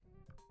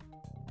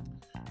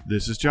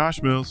This is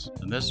Josh Mills.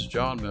 And this is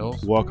John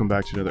Mills. Welcome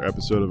back to another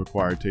episode of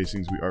Acquired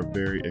Tastings. We are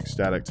very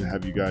ecstatic to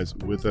have you guys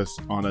with us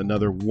on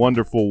another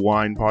wonderful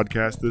wine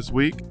podcast this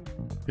week.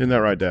 Isn't that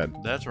right, Dad?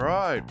 That's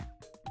right.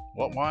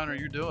 What wine are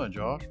you doing,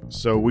 Josh?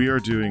 So we are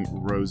doing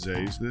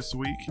rosés this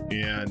week,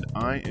 and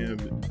I am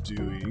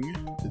doing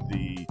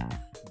the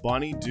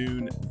Bonnie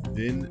Doon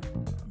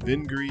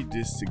Vingri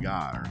de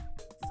Cigar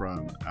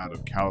from out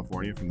of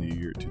California from the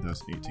year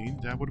 2018.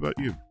 Dad, what about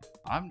you?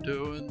 I'm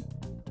doing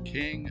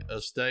King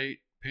Estate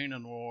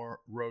Pinot Noir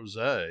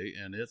Rosé,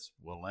 and it's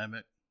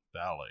Willamette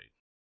Valley.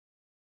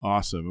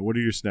 Awesome. And what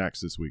are your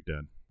snacks this week,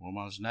 Dad? Well,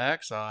 my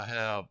snacks, I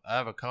have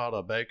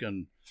avocado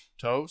bacon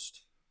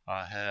toast.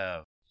 I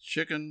have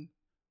chicken,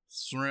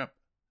 shrimp,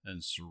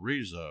 and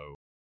chorizo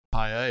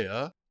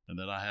paella. And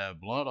then I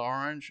have blood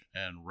orange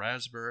and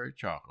raspberry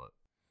chocolate.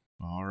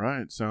 All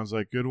right. Sounds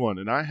like a good one.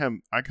 And I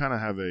kind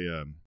of have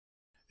a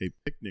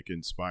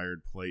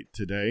picnic-inspired plate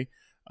today.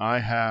 I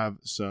have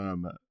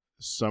some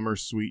summer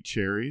sweet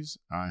cherries.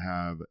 I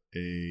have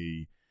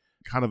a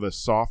kind of a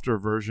softer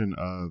version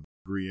of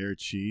Gruyere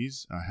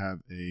cheese. I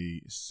have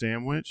a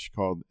sandwich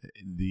called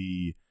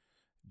the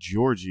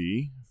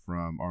Georgie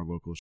from our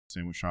local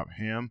sandwich shop,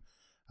 Ham.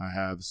 I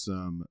have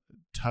some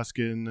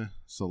Tuscan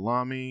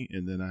salami,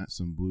 and then I have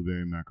some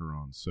blueberry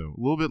macarons. So a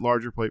little bit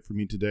larger plate for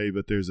me today,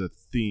 but there's a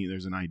theme,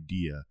 there's an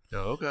idea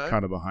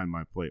kind of behind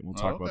my plate. We'll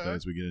talk about that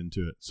as we get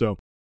into it. So,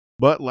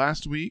 but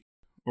last week,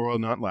 or well,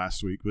 not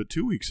last week, but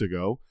 2 weeks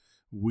ago,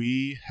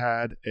 we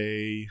had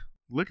a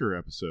liquor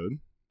episode,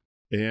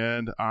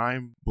 and I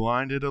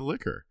blinded a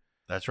liquor.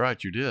 That's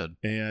right, you did.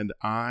 And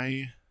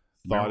I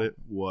thought it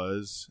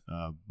was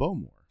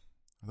Bowmore.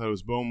 I thought it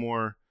was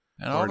Bowmore.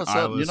 And all of a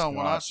sudden,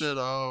 when I said,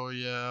 oh,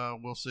 yeah,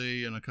 we'll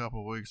see in a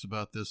couple of weeks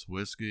about this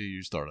whiskey,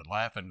 you started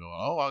laughing,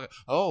 going,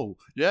 oh,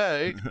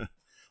 yay.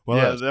 Well,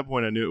 yes. At that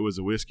point, I knew it was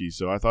a whiskey,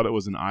 so I thought it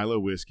was an Islay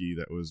whiskey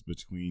that was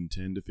between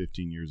 10 to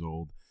 15 years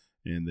old,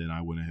 and then I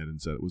went ahead and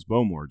said it was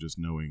Bowmore, just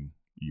knowing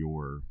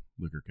your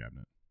liquor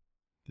cabinet.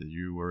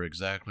 You were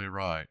exactly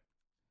right.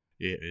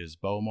 It is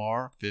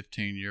Bowmore,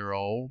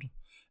 15-year-old,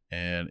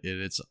 and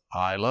it's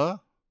Islay,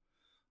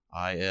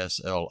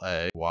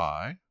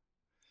 Islay,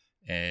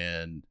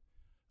 and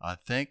I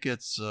think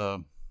it's,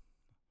 I'm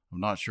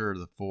not sure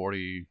the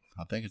 40,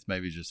 I think it's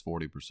maybe just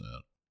 40%.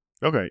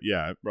 Okay,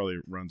 yeah, it probably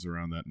runs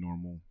around that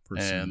normal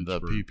percentage. And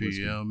the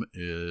ppm whiskey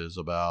is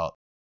about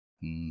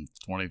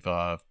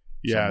 25,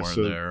 yeah, somewhere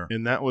so, there.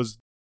 And that was,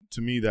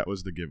 to me, that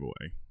was the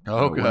giveaway.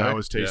 Okay. When I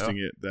was tasting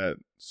it, that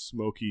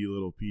smoky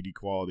little peaty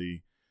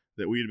quality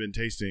that we had been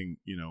tasting,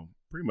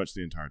 pretty much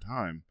the entire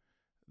time,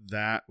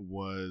 that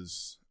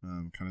was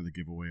kind of the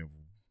giveaway of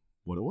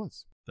what it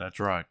was. That's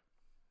right.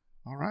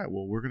 All right.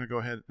 Well, we're going to go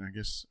ahead. I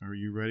guess, are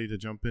you ready to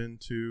jump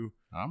into?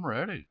 I'm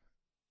ready.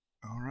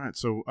 All right.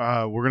 So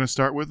we're going to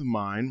start with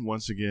mine.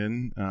 Once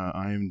again,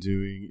 I am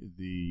doing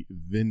the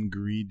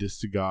Vingri de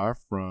Cigar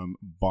from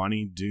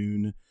Bonnie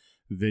Doon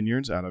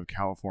Vineyards out of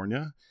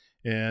California.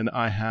 And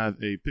I have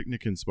a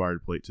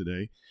picnic-inspired plate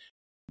today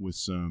with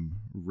some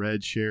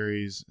red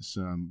cherries,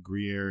 some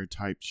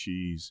Gruyere-type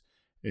cheese,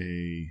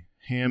 a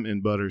ham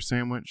and butter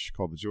sandwich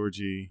called the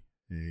Georgie,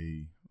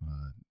 a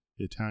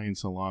Italian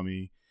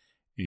salami,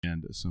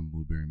 and some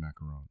blueberry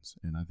macarons.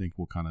 And I think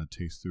we'll kind of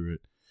taste through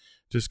it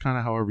just kind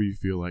of however you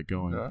feel like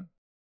going. Okay.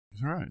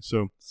 All right.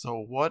 So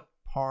what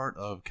part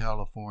of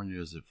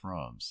California is it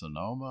from?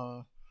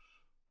 Sonoma?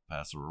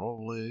 Paso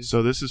Robles?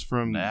 So this is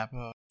from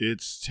Napa?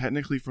 It's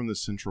technically from the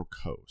Central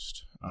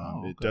Coast.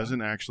 Okay. It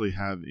doesn't actually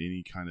have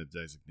any kind of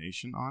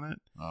designation on it.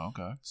 Oh,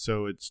 okay.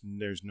 So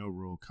there's no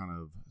real kind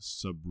of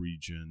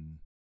sub-region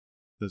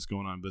that's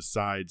going on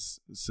besides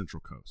Central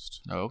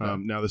Coast. Oh, okay.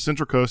 Now, the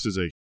Central Coast is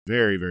a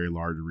very, very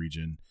large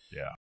region.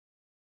 Yeah.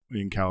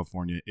 In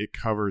California. It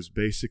covers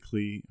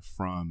basically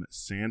from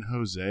San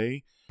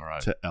Jose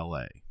to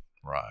LA.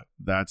 Right.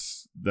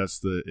 That's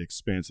the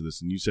expanse of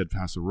this. And you said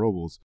Paso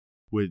Robles.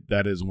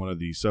 That is one of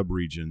the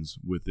subregions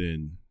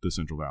within the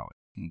Central Valley.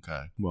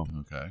 Okay. Well,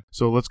 okay.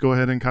 So let's go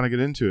ahead and kind of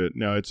get into it.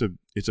 Now, it's a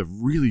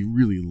really,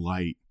 really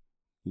light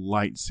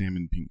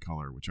salmon pink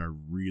color, which I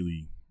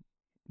really,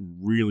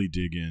 really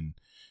dig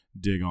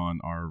on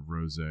our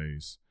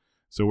rosés.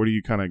 So what are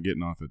you kind of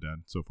getting off it,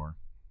 Dad, so far?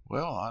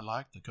 Well, I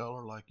like the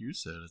color, like you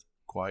said. It's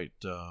quite,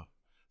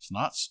 it's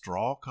not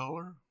straw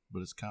color,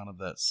 but it's kind of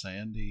that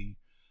sandy,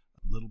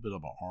 a little bit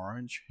of an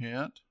orange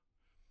hint.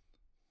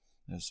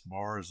 As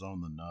far as on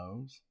the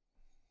nose,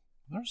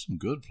 there's some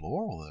good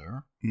floral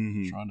there.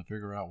 Mm-hmm. Trying to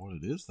figure out what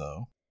it is,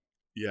 though.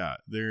 Yeah,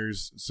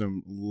 there's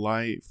some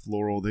light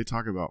floral. They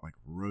talk about like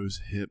rose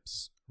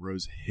hisps.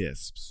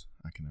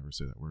 I can never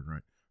say that word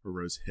right. Or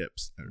rose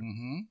hips.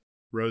 Mm-hmm.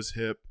 Rose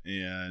hip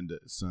and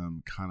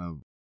some kind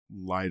of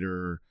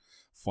lighter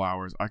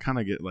flowers. I kind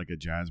of get like a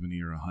jasmine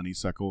or a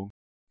honeysuckle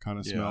kind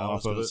of smell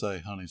off of it. I was going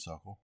to say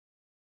honeysuckle.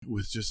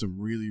 With just some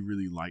really,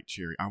 really light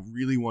cherry. I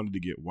really wanted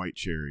to get white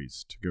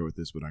cherries to go with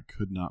this, but I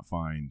could not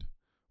find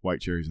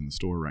white cherries in the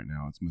store right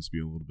now. It must be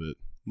a little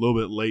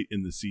bit late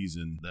in the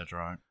season. That's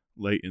right.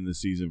 Late in the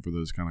season for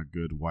those kind of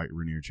good white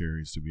Rainier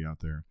cherries to be out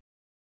there.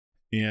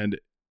 And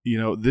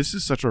this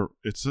is such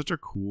a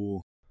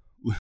cool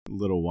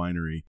little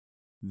winery.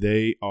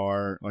 They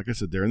are, like I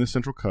said, they're in the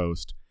Central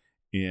Coast,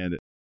 and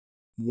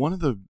one of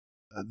the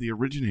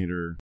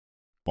originator,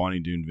 Bonnie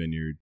Doon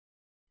Vineyard,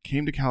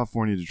 came to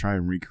California to try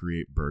and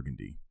recreate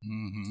Burgundy.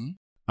 Mm-hmm.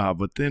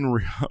 But then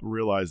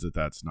realized that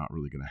that's not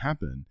really going to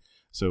happen.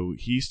 So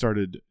he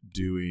started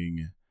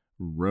doing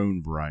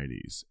Rhone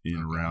varieties in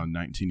around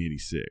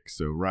 1986.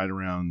 So right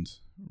around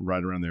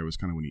there was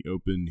kind of when he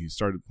opened. He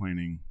started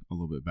planting a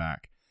little bit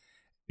back,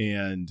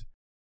 and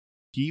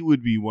he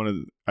would be one of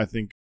I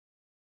think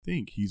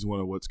he's one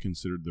of what's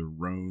considered the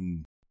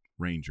Rhone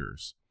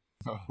Rangers.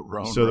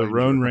 The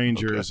Rhone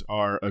Rangers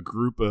are a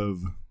group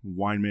of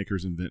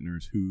winemakers and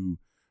vintners who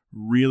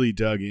really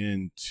dug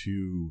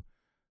into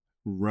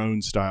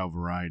Rhone style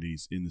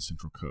varieties in the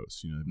Central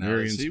Coast. Now,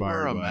 very does inspired. He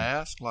wear a by,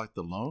 mask like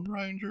the Lone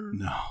Ranger?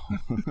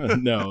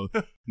 No,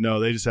 no.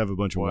 They just have a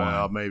bunch of wine.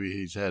 Well, maybe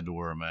he's had to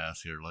wear a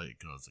mask here lately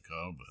because of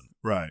COVID.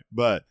 Right,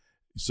 but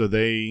so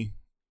they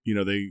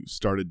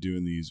started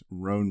doing these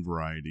Rhone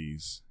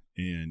varieties,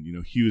 and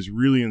he was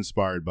really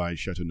inspired by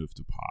Chateauneuf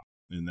du Pape,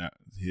 and that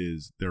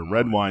their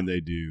red wine they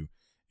do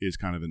is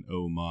kind of an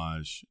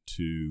homage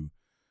to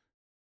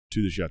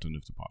the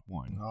Chateauneuf du Pape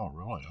wine. Oh,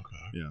 really?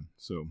 Okay. Yeah.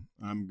 So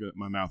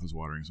my mouth is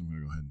watering, so I'm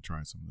going to go ahead and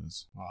try some of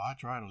this. Well, I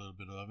tried a little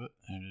bit of it,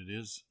 and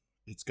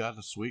it's got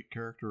a sweet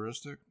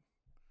characteristic.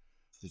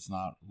 It's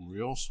not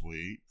real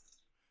sweet,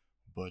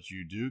 but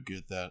you do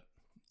get that,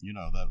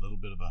 that little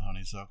bit of a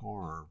honeysuckle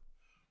or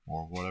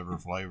whatever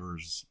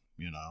flavors,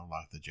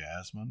 like the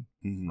jasmine,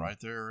 right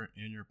there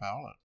in your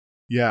palate.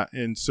 Yeah,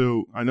 and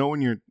so I know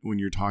when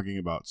you're talking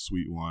about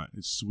sweet wine,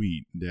 it's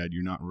sweet, Dad.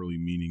 You're not really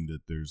meaning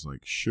that there's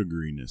like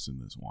sugariness in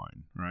this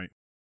wine, right?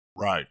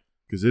 Right,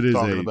 because it is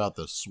talking about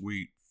the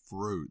sweet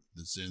fruit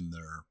that's in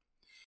there,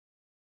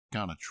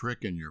 kind of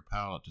tricking your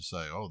palate to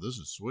say, "Oh, this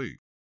is sweet,"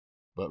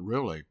 but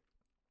really,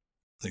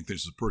 I think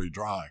this is pretty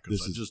dry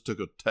because I just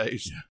took a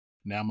taste. Yeah.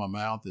 Now my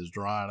mouth is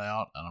drying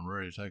out, and I'm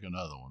ready to take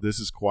another one. This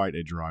is quite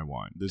a dry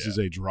wine. This is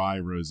a dry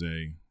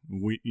rosé.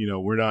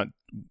 We're not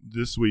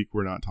this week.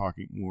 We're not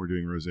talking when we're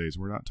doing rosés.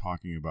 We're not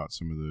talking about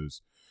some of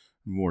those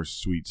more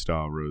sweet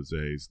style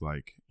rosés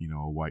like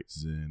a White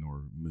Zin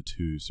or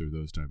Mateus or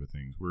those type of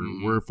things.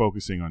 We're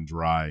focusing on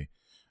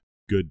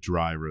good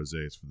dry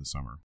rosés for the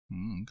summer.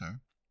 Okay.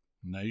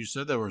 Now you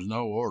said there was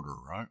no order,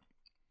 right?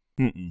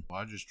 Mm-mm.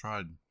 Well, I just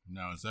tried.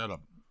 Now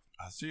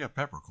I see a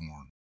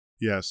peppercorn.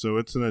 Yeah, so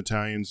it's an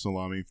Italian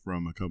salami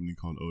from a company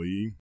called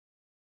Oyi.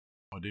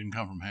 Oh, it didn't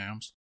come from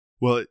Hams?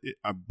 Well,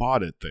 I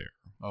bought it there.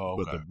 Oh,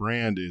 okay. But the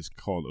brand is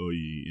called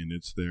Oyi, and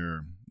it's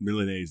their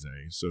Milanese.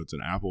 So it's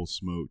an apple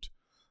smoked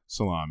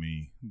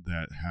salami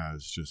that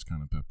has just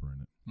kind of pepper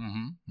in it.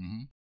 Mm-hmm.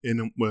 Mm-hmm.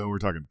 And, we're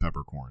talking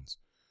peppercorns.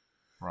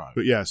 Right.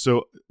 But yeah,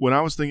 so when I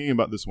was thinking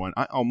about this wine,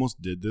 I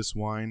almost did this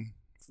wine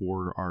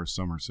for our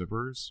summer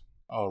sippers.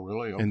 Oh,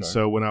 really? Okay. And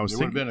so when I was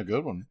thinking... It would have been a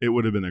good one. It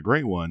would have been a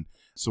great one.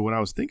 So when I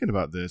was thinking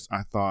about this,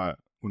 I thought,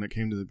 when it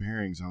came to the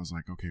pairings, I was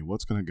like, okay,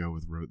 what's going to go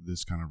with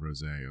this kind of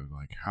rosé? Or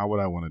like, how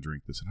would I want to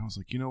drink this? And I was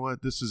like, you know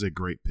what? This is a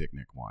great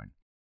picnic wine.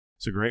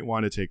 It's a great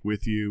wine to take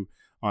with you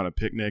on a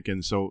picnic.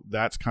 And so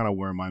that's kind of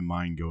where my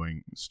mind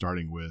going,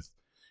 starting with,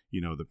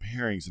 the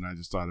pairings. And I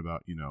just thought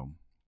about,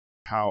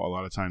 how a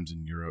lot of times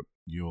in Europe,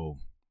 you'll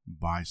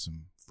buy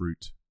some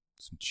fruit,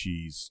 some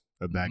cheese,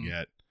 a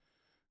baguette,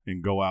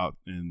 and go out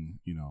and,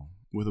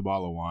 with a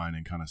bottle of wine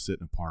and kind of sit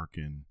in a park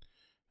and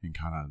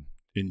kind of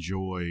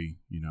enjoy,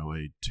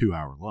 a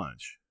 2-hour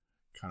lunch,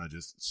 kind of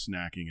just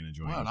snacking and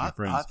enjoying with your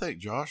friends. I think,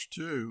 Josh,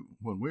 too,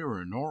 when we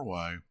were in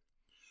Norway,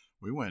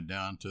 we went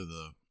down to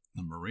the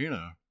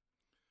marina,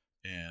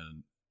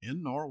 and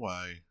in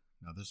Norway,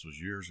 now this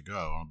was years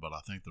ago, but I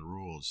think the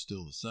rule is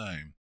still the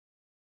same.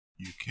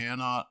 You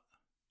cannot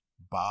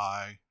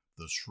buy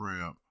the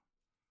shrimp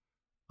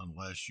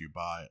unless you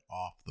buy it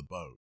off the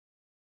boat.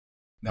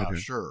 Now,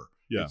 sure,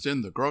 it's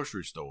in the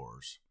grocery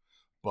stores,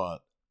 but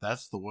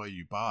that's the way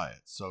you buy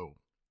it. So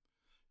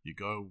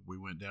we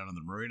went down to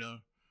the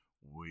marina,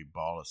 we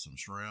bought us some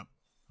shrimp.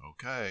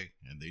 Okay,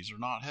 and these are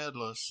not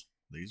headless.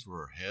 These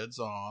were heads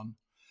on.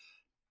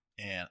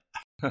 And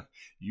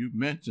you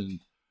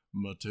mentioned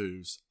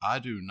Mateus. I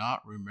do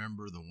not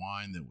remember the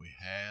wine that we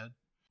had.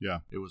 Yeah.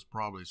 It was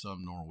probably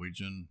some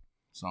Norwegian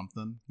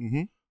something,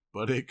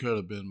 but it could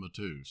have been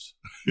Mateus.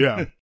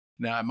 Yeah.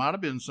 Now, it might have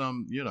been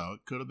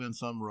it could have been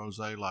some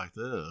rosé like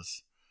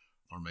this,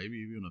 or maybe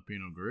even a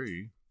Pinot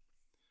Gris.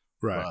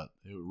 Right. But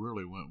it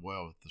really went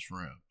well with the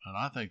shrimp. And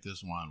I think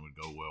this wine would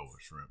go well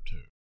with shrimp,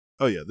 too.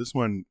 Oh, yeah. This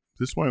wine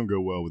would go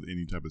well with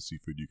any type of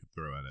seafood you could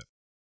throw at it.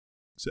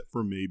 Except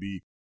for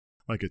maybe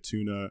like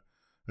a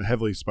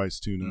heavily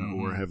spiced tuna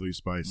or a heavily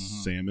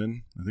spiced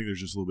salmon. I think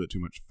there's just a little bit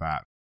too much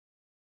fat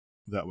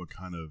that would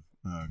kind of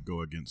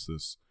go against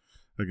this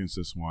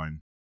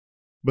wine.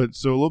 But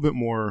so a little bit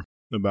more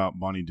about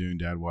Bonnie Doon,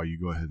 Dad, while you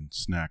go ahead and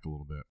snack a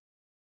little bit.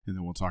 And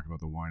then we'll talk about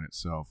the wine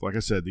itself. Like I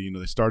said,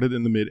 they started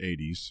in the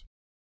mid-'80s,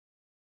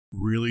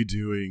 really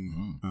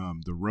doing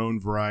the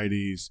Rhone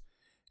varieties,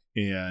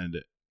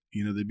 and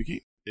they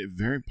became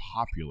very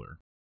popular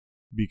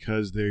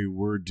because they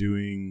were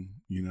doing,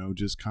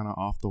 just kind of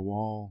off the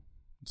wall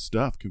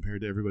stuff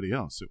compared to everybody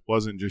else. It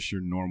wasn't just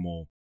your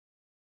normal,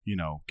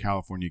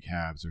 California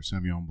cabs or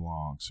Sauvignon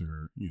Blancs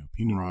or,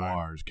 Pinot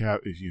Noirs,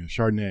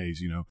 Chardonnays,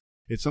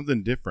 it's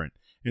something different.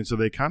 And so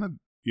they kind of,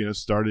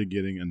 started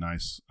getting a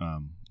nice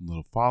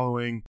little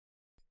following,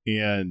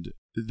 and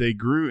they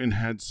grew and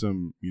had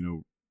some,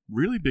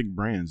 really big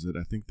brands that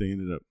I think they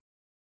ended up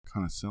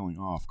kind of selling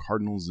off.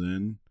 Cardinal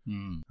Zen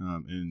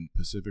in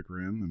Pacific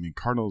Rim. I mean,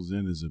 Cardinal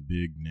Zen is a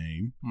big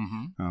name.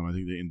 I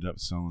think they ended up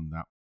selling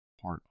that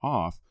part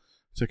off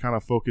to kind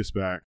of focus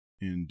back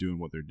in doing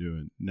what they're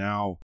doing.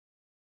 Now,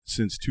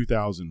 since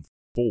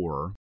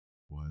 2004,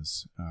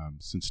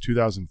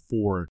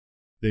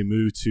 they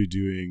moved to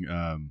doing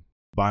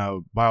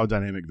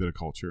biodynamic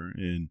viticulture.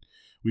 And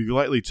we've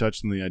lightly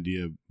touched on the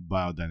idea of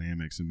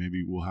biodynamics, and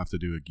maybe we'll have to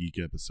do a geek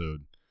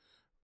episode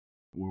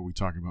where we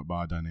talk about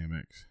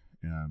biodynamics,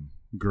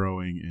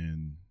 growing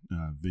and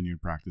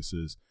vineyard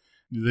practices.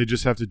 They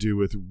just have to do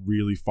with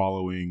really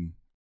following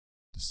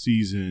the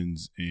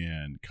seasons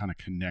and kind of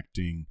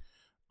connecting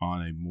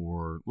on a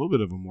little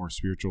bit of a more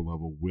spiritual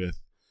level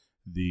with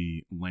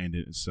the land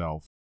in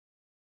itself.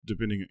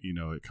 Depending,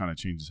 it kind of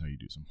changes how you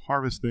do some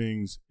harvest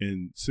things.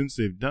 And since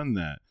they've done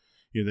that,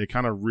 they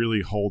kind of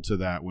really hold to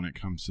that when it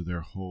comes to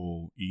their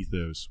whole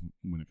ethos,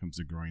 when it comes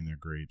to growing their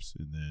grapes,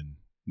 and then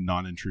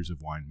non-intrusive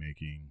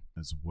winemaking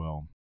as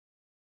well.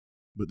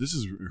 But this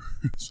is,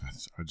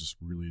 I just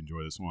really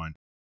enjoy this wine.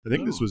 I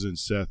think this was in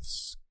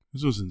Seth's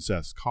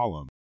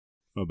column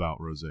about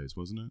rosés,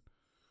 wasn't it?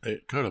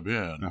 It could have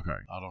been. Okay.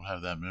 I don't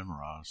have that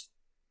memorized.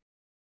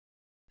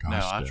 Gosh,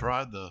 now, I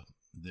tried the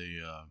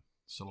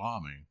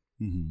salami.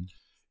 Mm-hmm.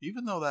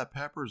 Even though that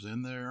pepper's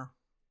in there,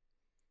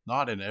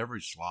 not in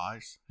every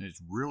slice, it's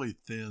really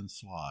thin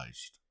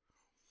sliced.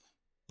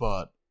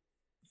 But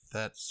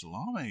that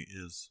salami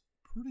is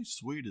pretty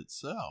sweet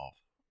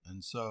itself.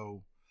 And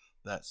so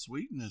that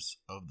sweetness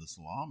of the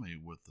salami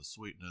with the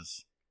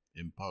sweetness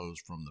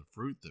imposed from the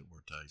fruit that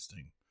we're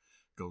tasting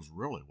goes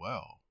really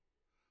well.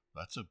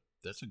 That's a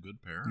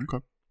good pairing.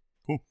 Okay,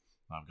 cool.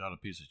 I've got a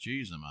piece of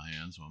cheese in my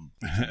hand, so I'm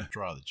going to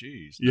try the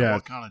cheese. Yeah. Now,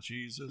 what kind of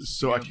cheese is it?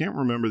 So I can't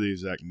remember the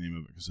exact name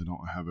of it because I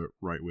don't have it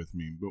right with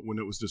me. But when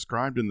it was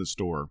described in the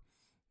store,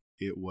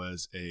 it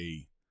was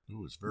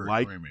it's very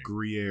like creamy.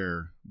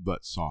 Gruyere,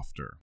 but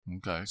softer.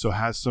 Okay. So it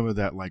has some of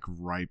that like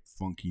ripe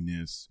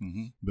funkiness,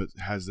 Mm-hmm. but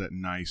has that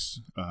nice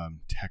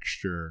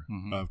texture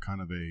Mm-hmm. of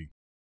kind of a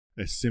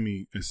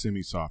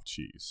semi-soft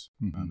cheese.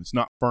 Mm-hmm. It's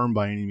not firm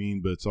by any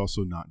means, but it's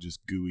also not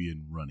just gooey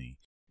and runny.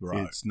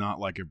 Right. It's not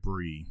like a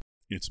brie.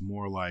 It's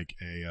more like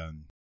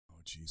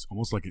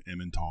almost like an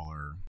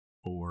Emmentaler,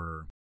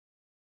 or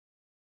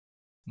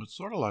It's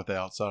sort of like the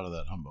outside of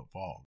that Humboldt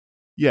Fog.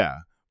 yeah.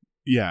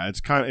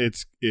 It's kind of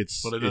it's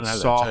But it doesn't it's have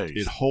that soft. taste.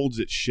 It holds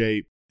its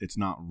shape. It's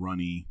not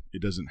runny.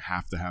 It doesn't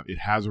have to have. It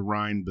has a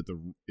rind, but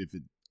if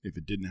it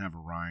didn't have a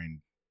rind,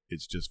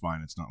 it's just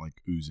fine. It's not like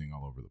oozing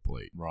all over the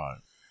plate, Right.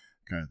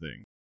 kind of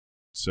thing.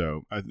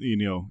 So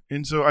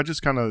and so I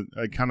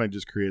kind of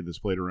just created this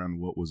plate around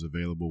what was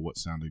available, what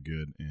sounded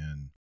good,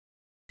 and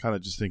kind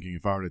of just thinking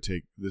if I were to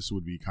take this,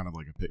 would be kind of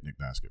like a picnic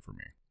basket for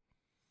me.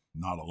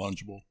 Not a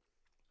Lunchable.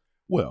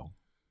 Well,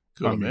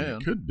 Could have it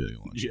been. could be a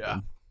lunch.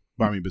 Yeah.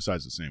 But, I mean,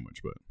 besides the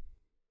sandwich, but.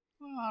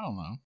 Well, I don't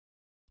know.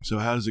 So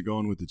how's it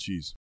going with the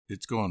cheese?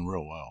 It's going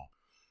real well.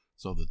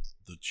 So the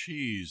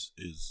cheese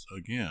is,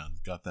 again,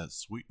 got that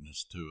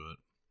sweetness to it.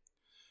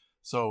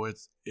 So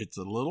it's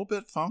a little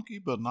bit funky,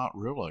 but not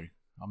really.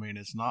 I mean,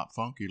 it's not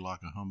funky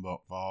like a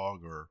Humboldt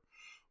Fog or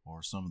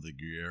some of the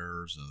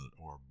Gruyères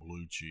or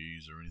blue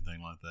cheese or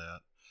anything like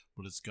that.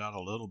 But it's got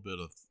a little bit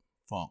of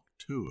funk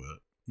to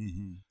it.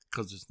 Mm-hmm.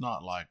 Because it's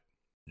not like,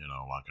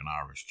 like an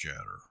Irish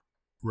cheddar.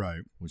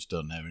 Right. Which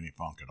doesn't have any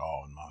funk at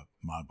all in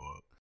my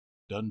book.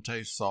 Doesn't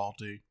taste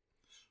salty,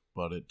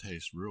 but it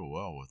tastes real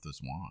well with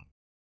this wine.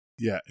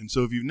 Yeah, and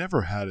so if you've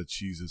never had a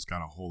cheese that's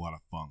got a whole lot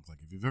of funk, like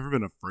if you've ever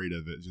been afraid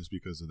of it just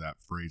because of that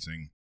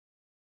phrasing,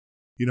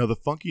 the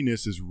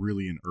funkiness is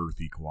really an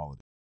earthy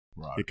quality.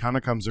 Right. It kind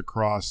of comes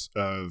across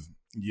it's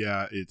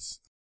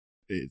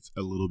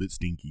a little bit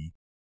stinky,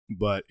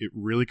 but it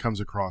really comes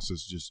across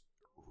as just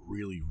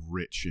really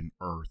rich in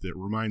earth. It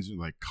reminds me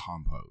like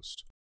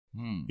compost.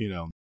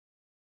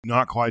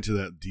 Not quite to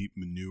that deep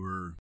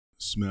manure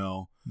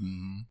smell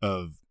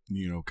of,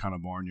 kind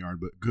of barnyard,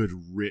 but good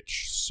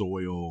rich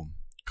soil,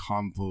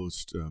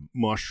 compost,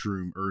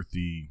 mushroom,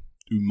 earthy,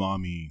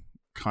 umami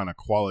kind of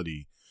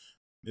quality.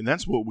 And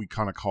that's what we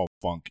kind of call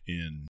funk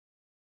in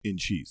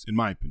cheese, in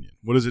my opinion.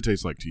 What does it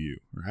taste like to you?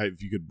 Or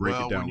if you could break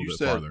it down a little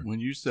bit farther. When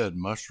you said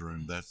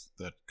mushroom, that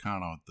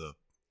kind of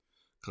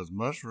because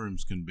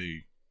mushrooms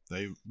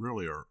they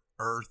really are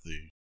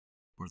earthy,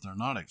 but they're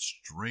not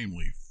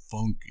extremely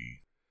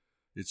funky.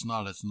 It's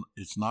not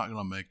going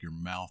to make your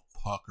mouth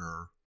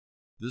pucker.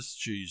 This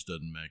cheese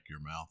doesn't make your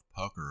mouth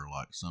pucker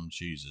like some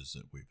cheeses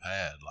that we've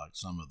had, like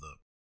some of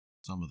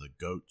the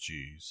goat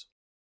cheese.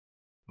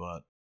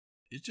 But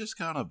it's just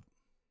kind of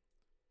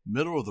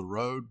middle of the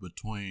road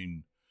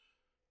between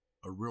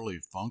a really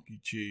funky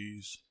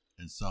cheese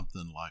and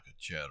something like a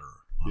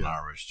cheddar, an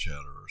Irish cheddar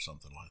or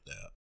something like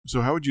that.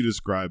 So how would you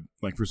describe,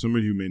 like for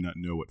somebody who may not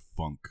know what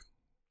funk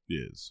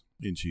is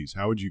in cheese,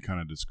 how would you kind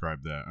of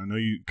describe that? I know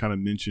you kind of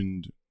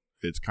mentioned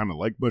it's kind of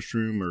like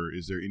mushroom, or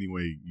is there any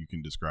way you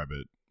can describe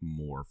it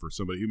more for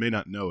somebody who may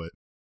not know it?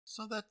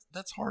 So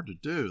that's hard to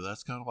do.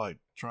 That's kind of like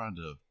trying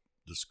to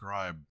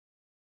describe,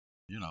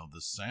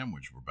 the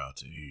sandwich we're about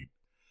to eat,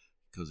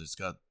 because it's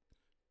got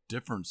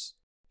different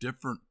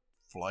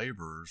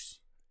flavors,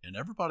 and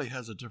everybody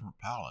has a different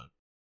palate.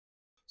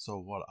 So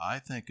what I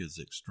think is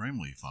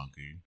extremely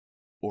funky,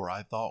 or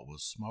I thought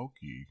was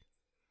smoky,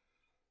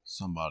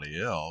 somebody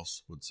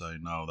else would say,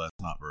 no, that's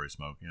not very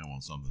smoky. I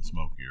want something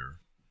smokier.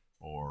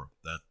 Or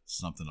that's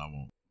something I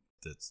want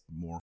that's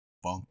more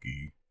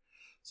funky.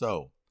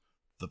 So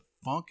the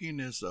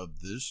funkiness of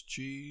this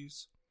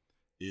cheese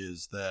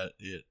is that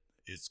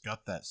it's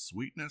got that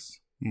sweetness,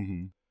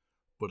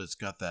 but it's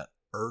got that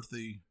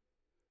earthy,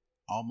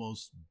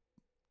 almost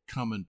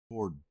coming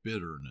toward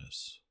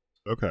bitterness.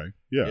 Okay.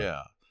 Yeah.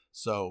 Yeah.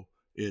 So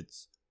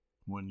it's,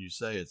 when you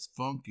say it's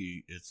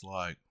funky, it's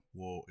like,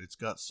 well, it's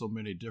got so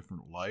many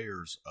different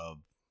layers of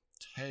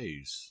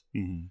taste.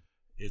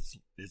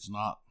 It's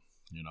not,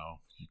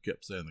 you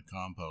kept saying the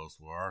compost.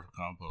 Well, our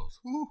compost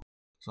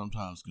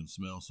sometimes can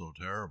smell so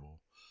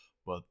terrible,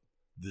 but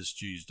this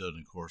cheese doesn't,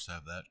 of course,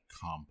 have that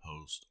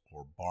compost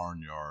or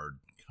barnyard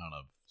kind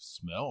of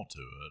smell to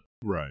it.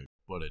 Right.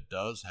 But it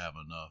does have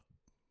enough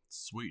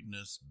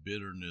sweetness,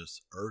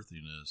 bitterness,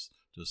 earthiness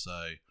to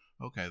say,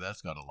 okay,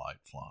 that's got a light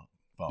funk.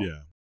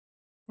 Yeah.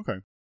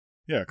 Okay.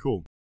 Yeah,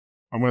 cool.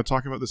 I'm going to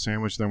talk about the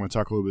sandwich, then I'm going to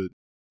talk a little bit,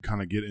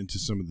 kind of get into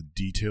some of the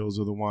details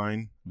of the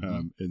wine,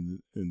 and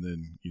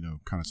then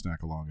kind of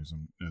snack along as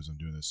I'm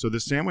doing this. So the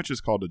sandwich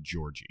is called a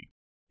Georgie.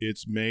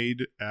 It's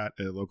made at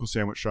a local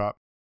sandwich shop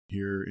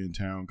here in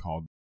town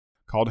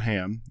called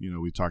Ham.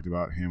 We talked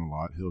about Ham a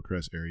lot,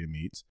 Hillcrest Area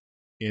Meats,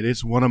 and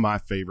it's one of my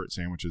favorite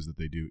sandwiches that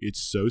they do. It's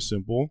so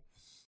simple,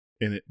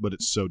 but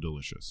it's so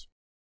delicious.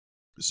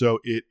 So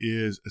it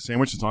is a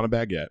sandwich that's on a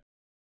baguette,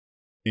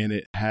 and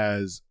it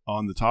has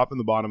on the top and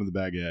the bottom of the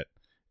baguette,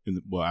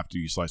 after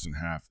you slice it in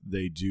half,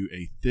 they do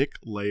a thick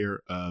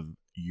layer of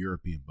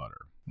European butter,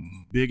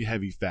 big,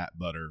 heavy, fat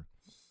butter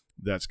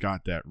that's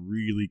got that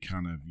really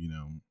kind of,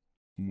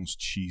 almost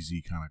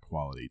cheesy kind of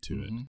quality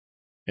to it.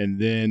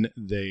 And then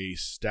they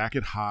stack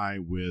it high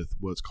with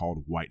what's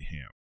called white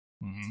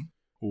ham,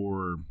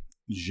 or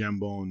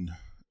jambon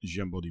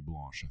de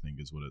blanche, I think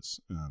is what it's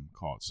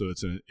called. So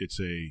it's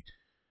a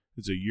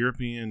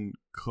European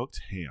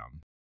cooked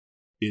ham.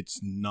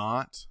 It's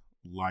not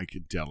like a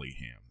deli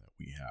ham that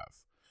we have.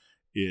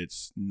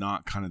 It's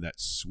not kind of that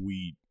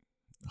sweet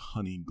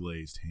honey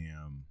glazed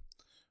ham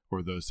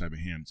or those type of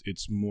hams.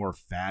 It's more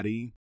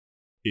fatty.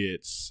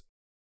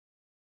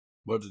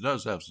 But it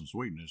does have some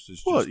sweetness.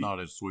 It's just not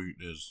as sweet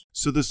as.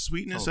 So the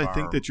sweetness I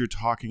think that you're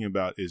talking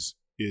about is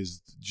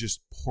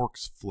just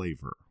pork's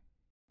flavor,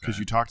 because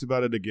you talked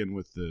about it again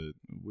with the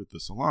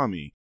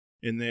salami,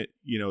 and that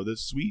the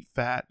sweet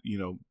fat,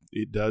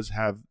 it does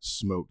have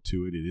smoke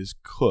to it. It is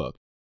cooked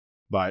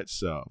by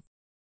itself,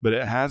 but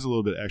it has a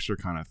little bit extra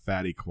kind of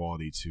fatty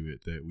quality to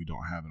it that we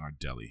don't have in our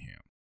deli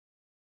ham.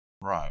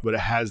 Right. But it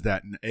has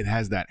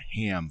that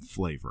ham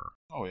flavor.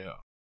 Oh yeah.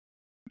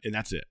 And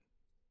that's it.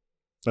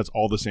 That's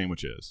all the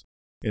sandwich is.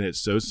 And it's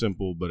so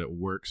simple, but it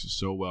works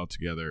so well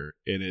together.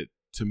 And it,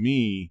 to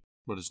me,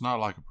 but it's not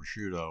like a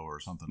prosciutto or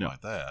something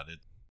like that.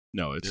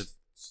 It's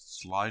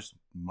sliced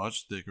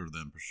much thicker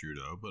than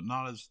prosciutto, but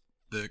not as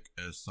thick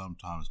as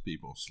sometimes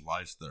people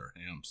slice their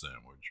ham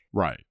sandwich.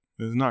 Right.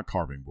 It's not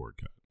carving board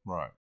cut.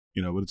 Right.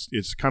 But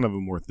it's kind of a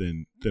more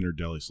thinner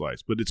deli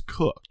slice, but it's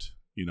cooked.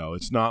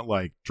 It's not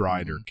like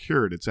dried or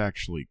cured. It's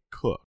actually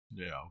cooked.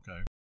 Yeah.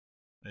 Okay.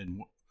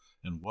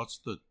 And what's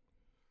the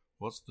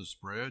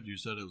spread? You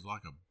said it was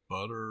like a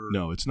butter.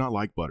 No, it's not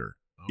like butter.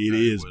 Okay, it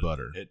is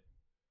butter.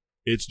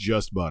 It's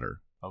just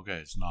butter. Okay,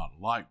 it's not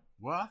like.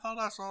 Well, I thought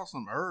I saw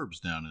some herbs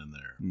down in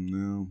there.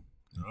 No.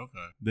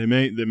 Okay. They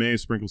may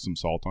sprinkle some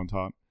salt on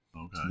top.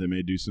 Okay. They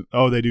may do some.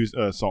 Oh, they do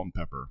salt and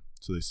pepper,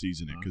 so they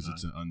season it because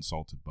it's an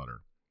unsalted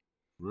butter.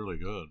 Really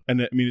good.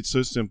 And I mean, it's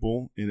so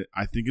simple, and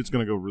I think it's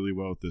going to go really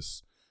well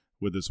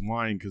with this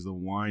wine, because the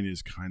wine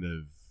is kind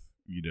of,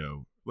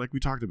 like we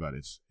talked about,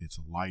 it's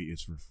light,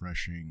 it's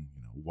refreshing,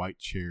 white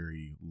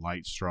cherry,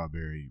 light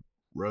strawberry,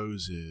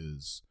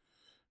 roses,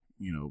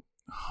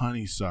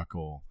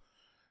 honeysuckle.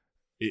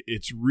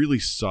 It's really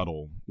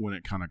subtle when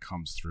it kind of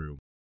comes through,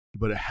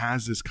 but it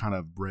has this kind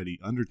of bready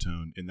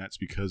undertone, and that's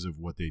because of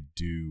what they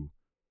do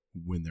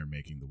when they're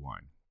making the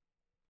wine.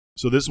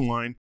 So this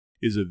wine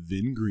is a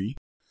Vin Gris,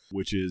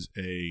 which is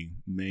a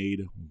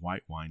made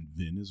white wine.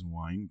 Vin is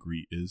wine,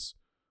 Gris is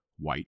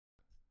white,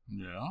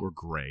 or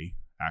gray,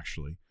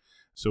 actually.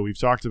 So we've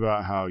talked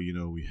about how,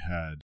 we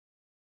had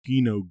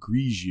Pinot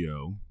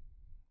Grigio,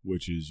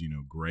 which is,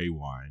 gray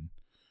wine,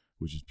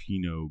 which is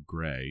Pinot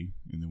Gray.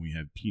 And then we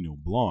have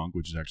Pinot Blanc,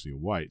 which is actually a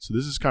white. So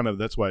this is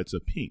that's why it's a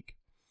pink,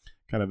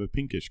 kind of a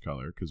pinkish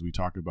color, because we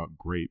talk about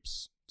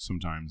grapes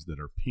sometimes that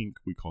are pink.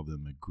 We call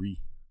them a gris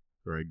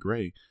or a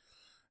gray.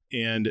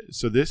 And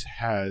so this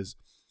has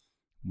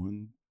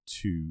 1,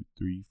 2,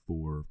 3,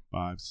 4,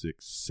 5, 6,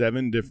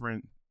 7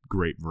 different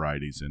grape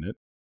varieties in it,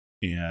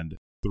 and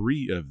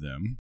 3 of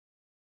them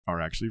are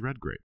actually red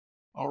grape.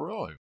 Oh,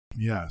 really?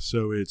 Yeah,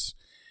 so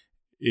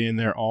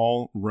they're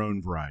all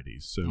Rhone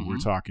varieties. So we're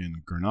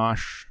talking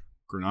Grenache,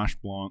 Grenache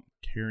Blanc,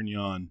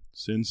 Carignan,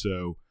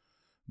 Cinsault,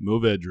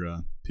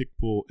 Mourvedre,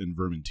 Picpoul, and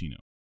Vermentino.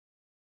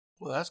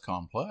 Well, that's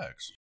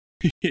complex.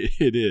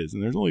 It is,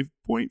 and there's only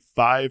 0.5%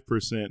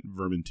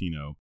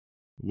 Vermentino,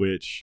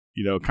 which,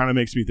 kind of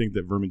makes me think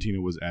that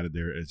Vermentino was added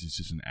there as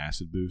just an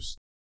acid boost.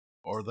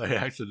 Or they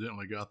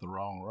accidentally got the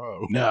wrong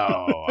row.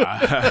 No,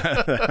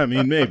 I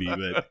mean, maybe,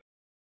 but,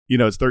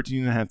 it's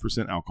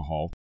 13.5%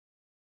 alcohol.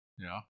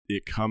 Yeah.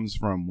 It comes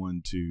from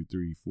 1, 2,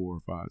 3, 4,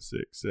 5,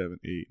 6, 7,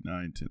 8,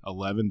 9, 10,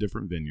 11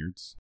 different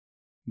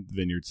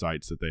vineyard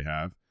sites that they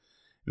have.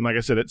 And like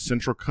I said, it's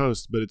Central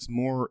Coast, but it's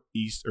more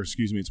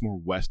it's more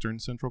Western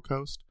Central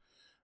Coast.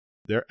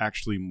 They're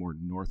actually more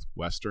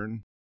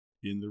northwestern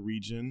in the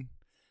region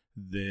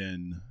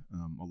than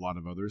a lot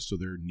of others. So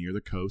they're near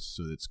the coast,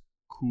 so it's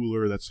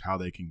cooler. That's how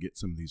they can get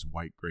some of these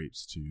white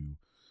grapes to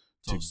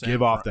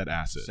give off that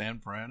acid. San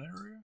Fran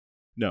area?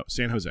 No,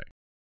 San Jose.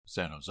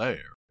 San Jose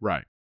area.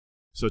 Right.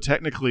 So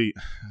technically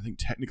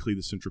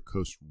the Central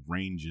Coast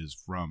ranges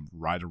from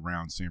right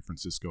around San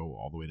Francisco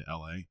all the way to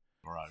LA.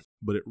 Right.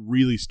 But it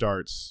really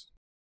starts,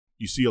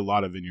 you see a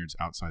lot of vineyards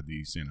outside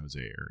the San Jose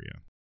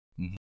area.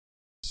 Mm-hmm.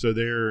 So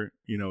they're,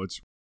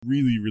 it's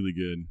really, really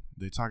good.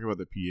 They talk about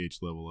the pH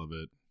level of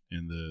it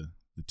and the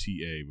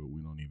TA, but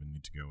we don't even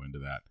need to go into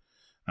that.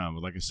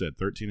 But like I said,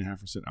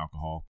 13.5%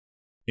 alcohol.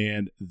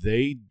 And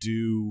they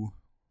do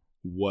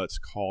what's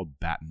called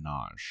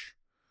batonnage.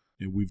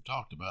 And we've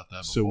talked about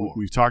that before. So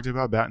we've talked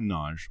about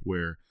batonnage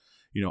where,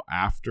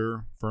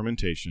 after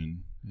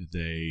fermentation,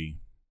 they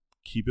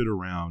keep it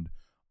around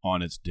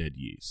on its dead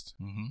yeast.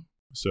 Mm-hmm.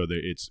 So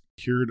it's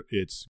cured.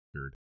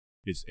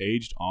 It's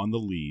aged on the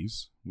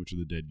lees, which are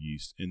the dead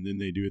yeast, and then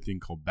they do a thing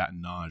called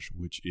batonnage,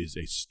 which is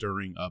a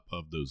stirring up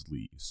of those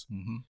lees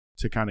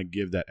to kind of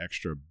give that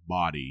extra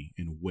body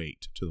and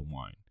weight to the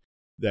wine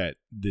that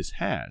this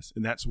has.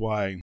 And that's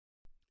why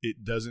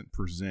it doesn't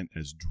present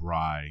as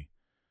dry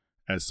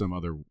as some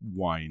other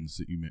wines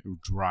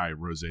dry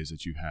rosés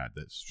that you had.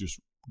 That's just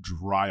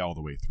dry all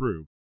the way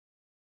through.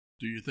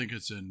 Do you think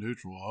it's in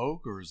neutral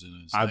oak or is it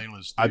in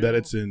stainless steel? I bet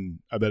it's in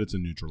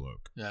neutral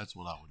oak. Yeah, that's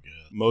what I would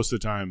guess. Most of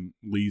the time,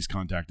 lees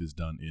contact is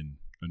done in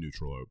a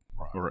neutral oak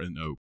or an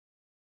oak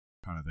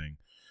kind of thing.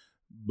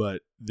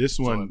 But this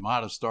one, so it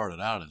might have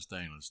started out in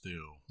stainless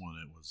steel when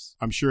it was.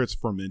 I'm sure it's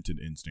fermented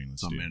in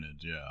stainless steel.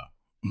 Fermented, yeah.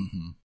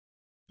 Mm-hmm.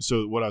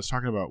 So what I was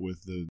talking about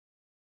with the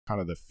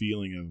kind of the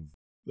feeling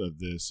of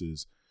this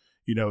is,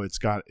 it's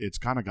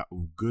kind of got a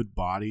good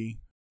body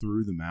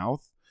through the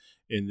mouth,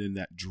 and then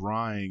that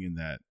drying and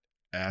that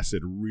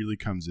acid really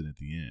comes in at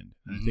the end.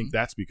 And I think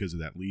that's because of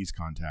that lees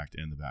contact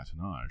and the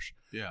batonnage,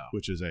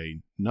 which is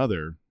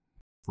another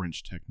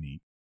French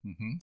technique.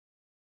 Mm-hmm.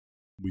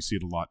 We see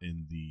it a lot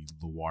in the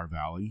Loire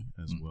Valley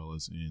as well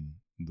as in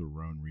the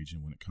Rhone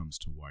region when it comes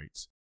to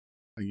whites.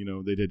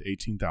 They did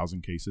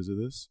 18,000 cases of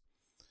this,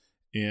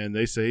 and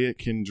they say it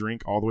can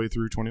drink all the way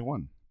through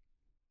 21.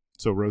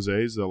 So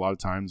rosés a lot of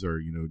times are,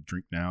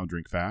 drink now,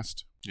 drink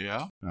fast.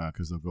 Yeah.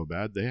 Because they'll go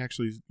bad. They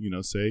actually,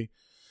 say,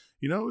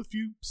 if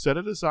you set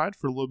it aside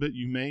for a little bit,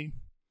 you may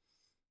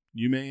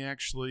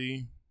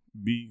actually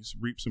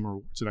reap some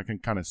rewards. And I can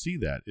kind of see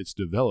that. It's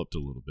developed a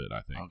little bit,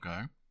 I think.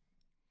 Okay.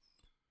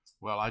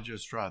 Well, I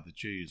just tried the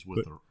cheese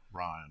with the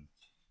Rhine.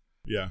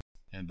 Yeah.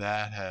 And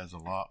that has a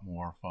lot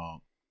more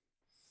funk.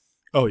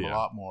 Oh, yeah. A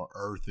lot more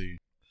earthy.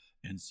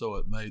 And so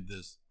it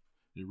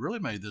really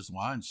made this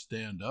wine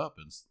stand up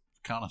and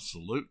kind of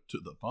salute to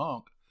the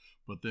funk.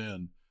 But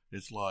then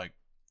it's like,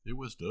 it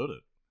withstood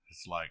it.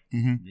 It's like,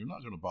 you're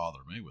not going to bother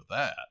me with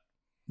that.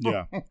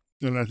 Yeah.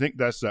 And I think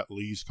that's that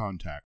lees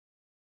contact.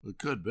 It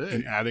could be.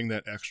 And adding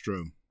that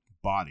extra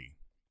body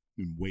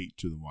and weight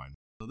to the wine.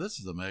 So this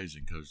is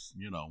amazing because,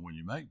 when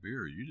you make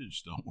beer, you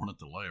just don't want it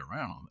to lay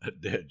around on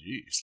that dead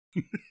yeast.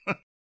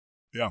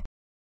 Yeah.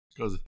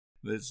 Because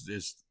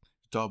it's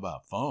talk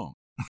about funk.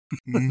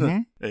 Mm-hmm.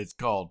 It's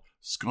called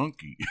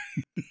skunky.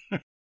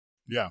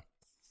 Yeah.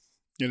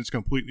 And it's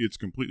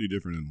completely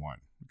different in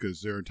wine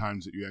because there are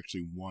times that you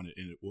actually want it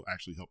and it will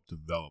actually help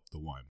develop the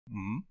wine.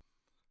 Mm-hmm.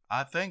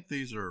 I think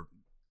these are,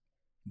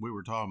 we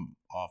were talking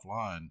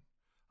offline,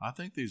 I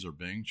think these are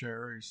Bing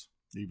cherries,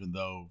 even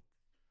though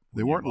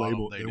they weren't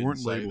labeled. They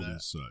weren't labeled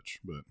as such,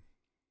 but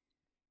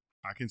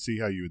I can see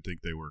how you would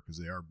think they were because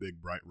they are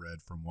big, bright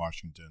red from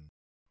Washington.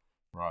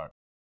 Right.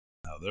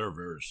 Now they're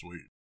very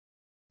sweet.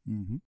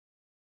 Mm-hmm.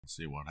 Let's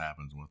see what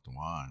happens with the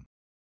wine.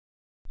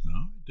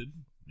 No, it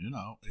didn't.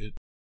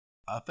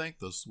 I think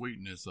the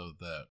sweetness of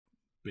that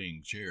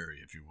Bing cherry,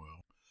 if you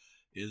will,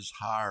 is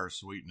higher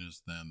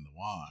sweetness than the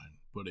wine,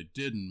 but it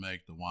didn't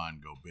make the wine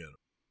go bitter.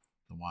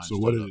 The wine. So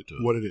what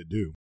did it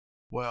do?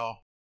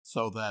 Well,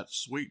 so that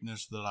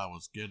sweetness that I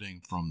was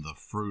getting from the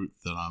fruit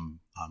that I'm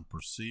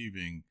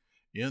perceiving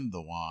in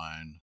the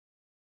wine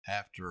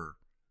after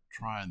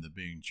trying the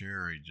Bing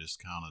Cherry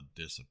just kind of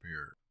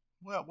disappeared.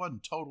 Well, it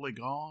wasn't totally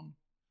gone,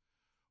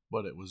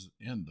 but it was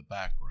in the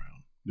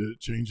background. Did it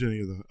change any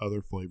of the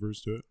other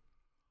flavors to it?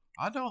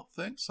 I don't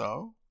think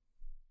so.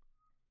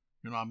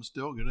 I'm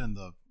still getting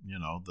the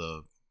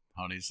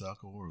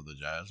honeysuckle or the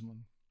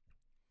jasmine.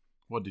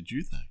 What did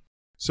you think?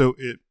 So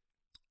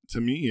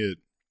to me,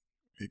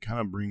 it kind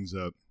of brings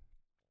up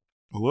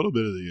a little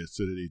bit of the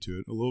acidity to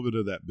it, a little bit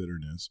of that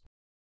bitterness,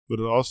 but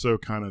it also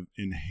kind of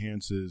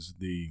enhances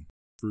the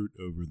fruit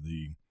over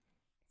the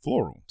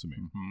floral to me.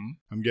 Mm-hmm.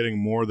 I'm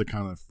getting more of the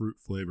kind of fruit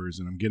flavors,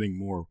 and I'm getting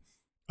more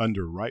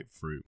underripe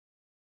fruit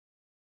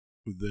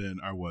than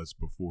I was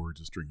before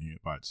just drinking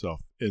it by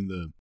itself. And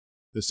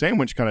the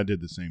sandwich kind of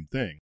did the same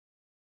thing.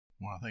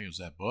 Well, I think it was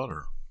that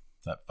butter,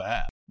 that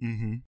fat.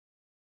 Mm-hmm.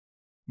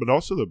 But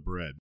also the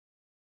bread.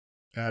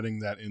 Adding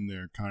that in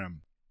there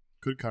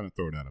could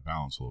throw it out of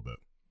balance a little bit.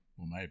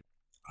 Well, maybe.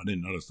 I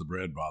didn't notice the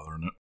bread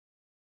bothering it.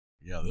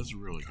 Yeah, this is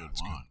really good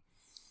wine.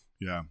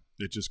 Good. Yeah,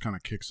 it just kind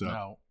of kicks up.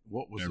 Now,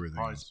 what was the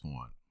price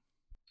point?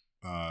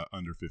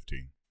 Under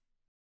 15.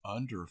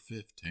 Under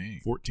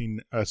 15.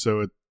 14.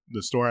 So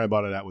the store I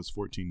bought it at was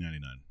 $14.99.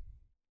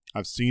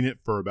 I've seen it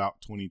for about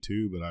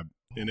 $22,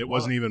 and it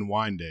wasn't even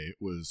wine day. It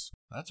was.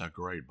 That's a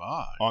great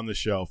buy. On the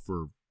shelf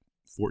for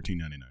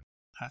 $14.99.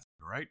 That's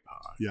a great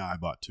buy. Yeah, I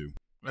bought two.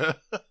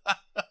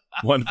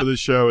 One for the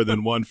show, and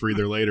then one for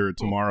either later or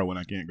tomorrow when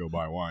I can't go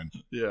buy wine.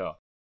 Yeah.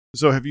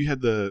 So have you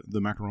had the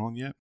macaron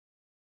yet?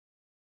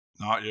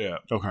 Not yet.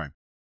 Okay.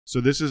 So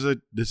this is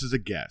a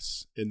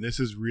guess, and this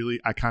is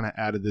really, I kind of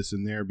added this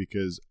in there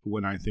because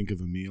when I think of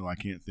a meal, I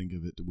can't think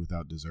of it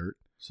without dessert.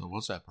 So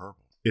what's that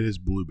purple? It is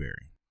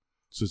blueberry.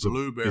 So it's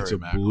blueberry a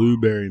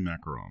blueberry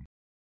macaron.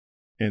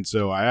 And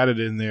so I added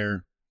in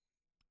there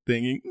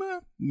thinking,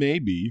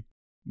 maybe,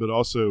 but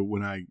also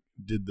when I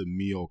did the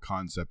meal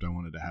concept, I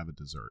wanted to have a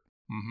dessert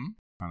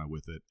kind of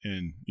with it.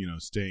 And,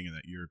 staying in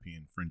that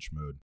European French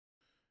mode,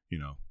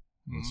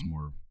 what's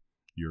more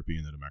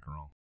European than a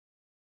macaron?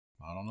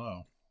 I don't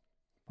know.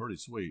 Pretty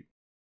sweet.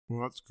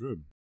 Well, that's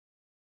good.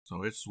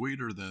 So it's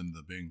sweeter than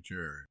the Bing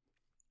Cherry.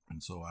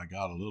 And so I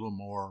got a little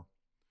more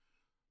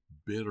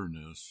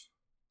bitterness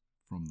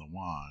from the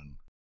wine,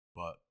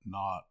 but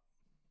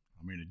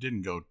it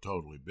didn't go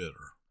totally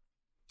bitter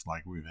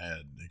like we've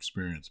had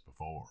experience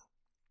before.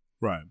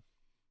 Right.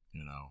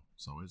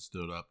 So it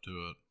stood up to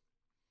it.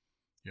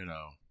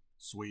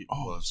 Sweet.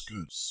 Oh, that's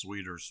good.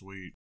 Sweeter,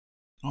 sweet.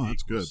 Oh,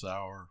 that's good.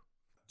 Sour.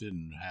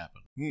 Didn't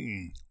happen.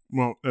 Mm-mm.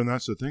 Well, and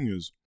that's the thing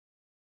is,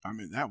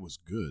 that was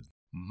good.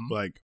 Mm-hmm.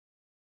 Like,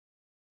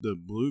 the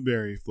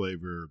blueberry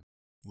flavor,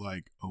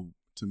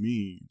 to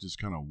me, just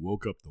kind of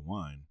woke up the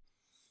wine.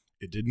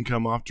 It didn't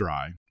come off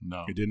dry.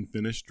 No. It didn't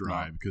finish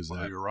dry because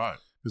you're right.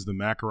 Because the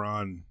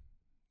macaron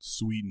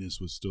sweetness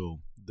was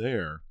still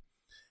there.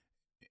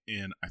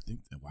 And I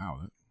think that, wow,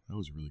 that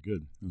was really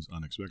good. It was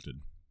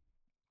unexpected.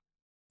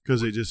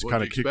 Because it just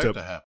kind of kicked up.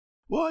 To happen?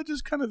 Well, I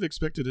just kind of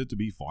expected it to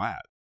be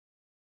flat.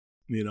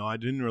 I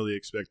didn't really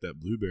expect that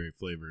blueberry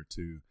flavor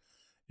to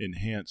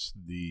enhance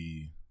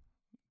the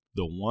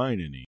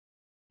wine any.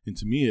 And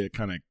to me,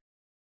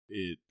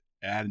 it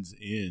adds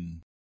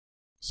in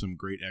some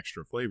great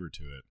extra flavor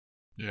to it.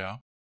 Yeah.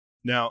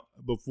 Now,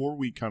 before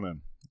we kind of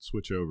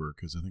switch over,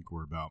 because I think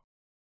we're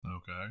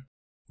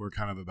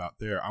kind of about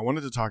there, I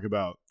wanted to talk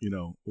about,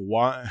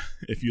 why,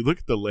 if you look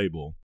at the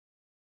label,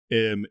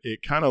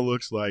 it kind of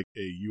looks like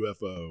a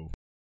UFO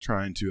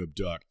trying to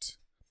abduct,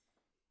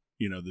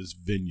 this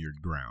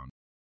vineyard ground.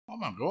 Oh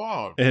my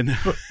God. And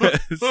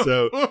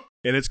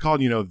and it's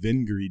called,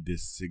 Vingri de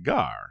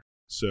Cigar.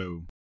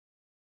 So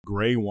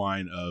gray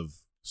wine of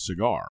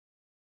cigar.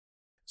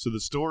 So the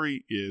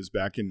story is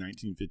back in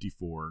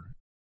 1954,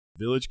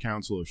 Village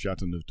Council of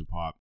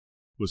Châteauneuf-du-Pape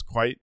was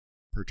quite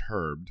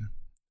perturbed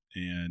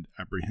and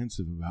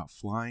apprehensive about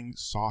flying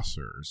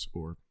saucers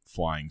or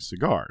flying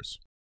cigars.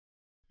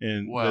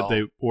 And that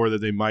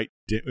they might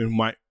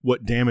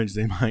what damage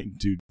they might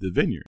do to the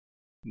vineyard.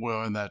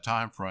 Well, in that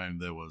time frame,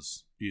 there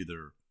was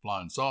either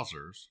flying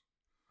saucers,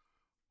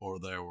 or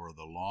there were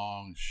the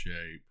long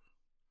shape,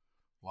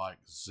 like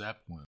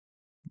Zeppelin,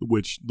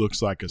 which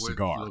looks like a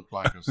cigar.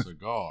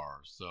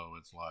 So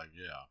it's like,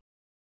 yeah.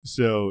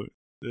 So,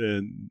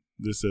 and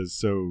this says,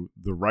 so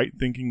the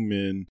right-thinking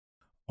men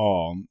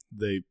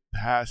they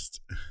passed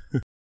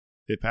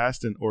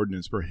an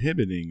ordinance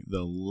prohibiting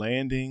the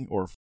landing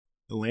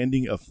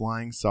of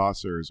flying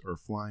saucers or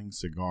flying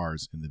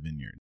cigars in the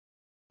vineyard.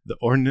 The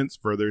ordinance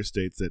further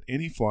states that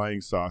any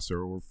flying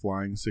saucer or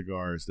flying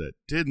cigars that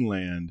did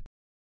land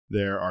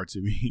there are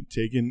to be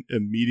taken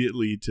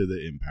immediately to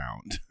the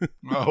impound.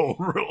 Oh,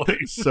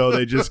 really? So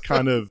they just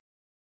kind of,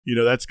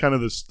 that's kind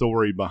of the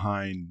story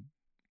behind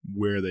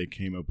where they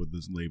came up with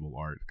this label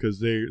art,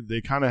 because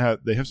they kind of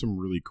have some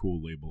really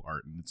cool label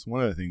art, and it's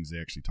one of the things they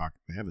actually talk.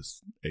 They have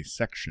a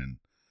section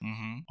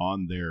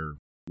on their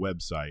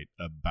website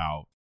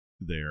about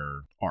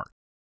their art.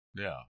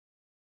 Yeah.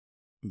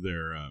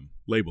 Their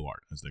label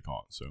art, as they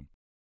call it. So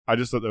I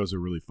just thought that was a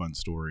really fun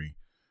story.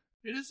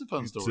 It is a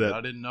fun story. I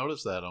didn't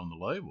notice that on the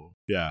label.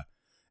 Yeah.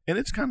 And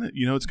it's kind of,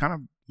 it's kind of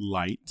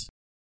light.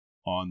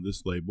 on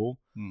this label.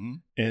 Mm-hmm.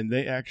 And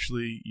they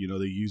actually,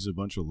 they use a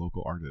bunch of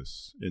local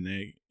artists, and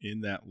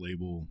in that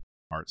label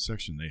art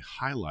section, they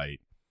highlight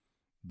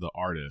the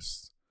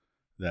artists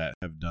that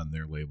have done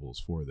their labels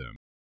for them.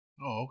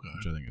 Oh, okay.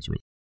 Which I think is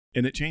really,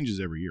 and it changes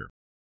every year.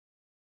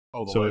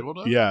 Oh, the label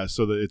does? Yeah,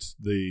 so it's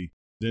the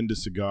Vin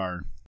Gris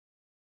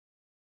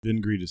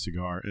de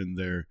Cigar, and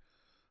their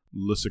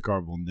Le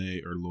Cigar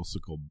Volnay or Le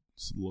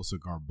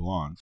Cigar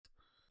Blanc.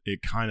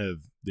 It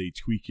they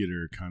tweak it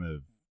or kind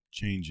of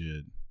change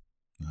it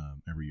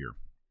every year,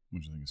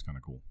 which I think is kind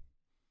of cool.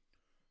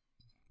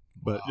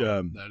 But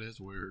wow, that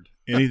is weird.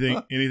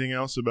 anything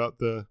else about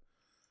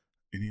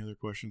any other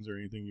questions or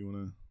anything you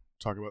want to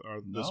talk about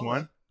this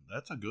wine?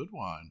 That's a good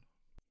wine.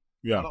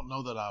 Yeah. I don't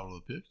know that I would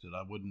have picked it.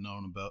 I wouldn't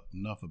known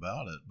enough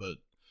about it. But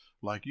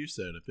like you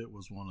said, if it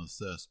was one of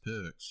Seth's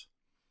picks,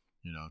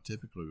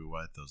 typically we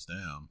write those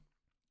down.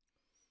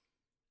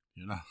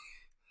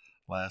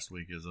 Last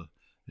week his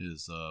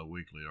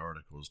weekly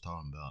article was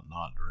talking about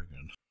not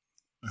drinking.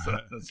 So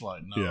it's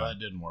like, no, that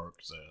didn't work,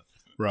 Seth.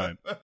 Right.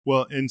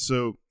 Well, and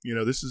so,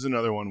 this is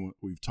another one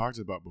we've talked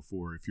about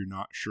before. If you're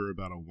not sure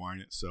about a wine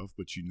itself,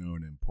 but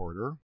an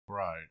importer.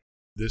 Right.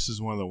 This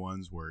is one of the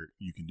ones where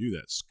you can do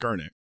that.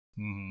 Skurnik.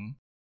 Mm-hmm.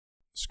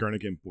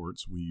 Skurnik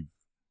Imports.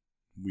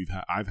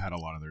 I've had a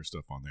lot of their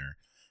stuff on there,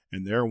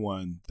 and they're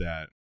one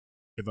that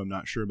if I'm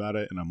not sure about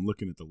it and I'm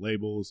looking at the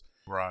labels,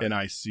 right, and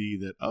I see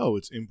that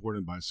it's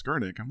imported by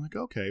Skurnik, I'm like,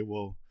 okay,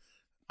 well,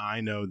 I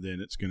know then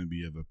it's going to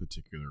be of a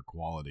particular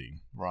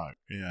quality, right?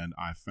 And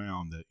I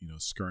found that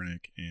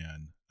Skurnik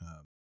and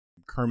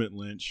Kermit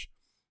Lynch,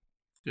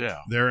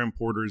 they're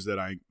importers that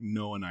I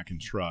know and I can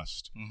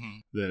trust. Mm-hmm.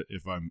 That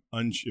if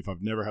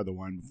I've never had the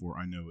wine before,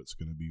 I know it's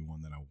going to be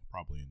one that I will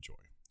probably enjoy.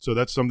 So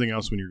that's something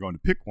else when you're going to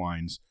pick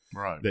wines,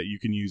 right, that you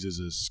can use as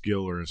a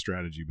skill or a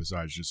strategy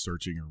besides just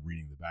searching or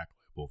reading the back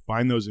label.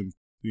 Find those,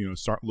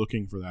 start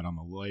looking for that on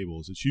the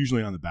labels. It's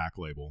usually on the back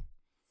label,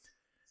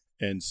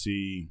 and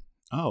see,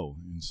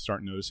 and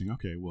start noticing,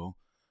 okay, well,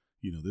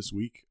 this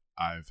week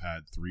I've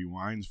had 3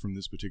 wines from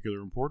this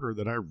particular importer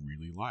that I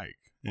really like.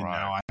 And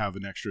now I have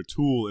an extra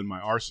tool in my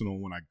arsenal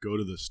when I go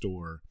to the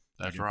store.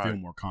 That's I can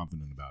feel more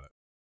confident about it.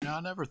 Yeah, I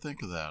never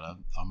think of that.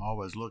 I'm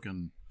always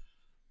looking,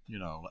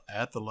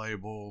 at the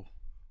label,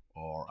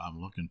 or I'm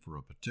looking for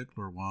a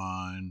particular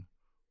wine,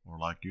 or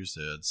like you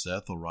said,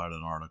 Seth will write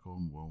an article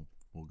and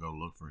we'll go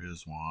look for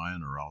his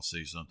wine, or I'll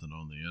see something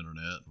on the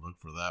internet and look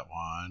for that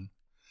wine.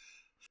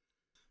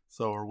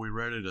 So are we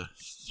ready to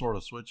sort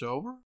of switch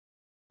over?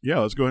 Yeah,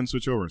 let's go ahead and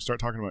switch over and start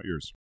talking about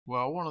yours.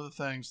 Well, one of the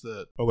things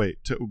that... Oh, wait.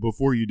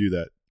 Before you do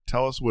that,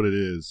 tell us what it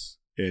is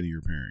and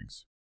your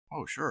pairings.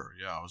 Oh, sure.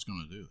 Yeah, I was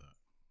going to do that.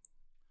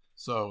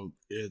 So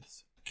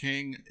it's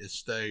King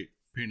Estate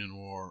Pinot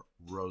Noir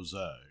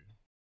Rosé.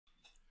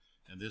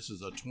 And this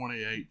is a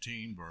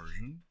 2018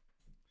 version.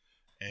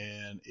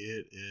 And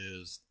it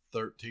is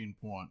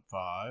 13.5.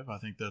 I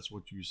think that's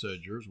what you said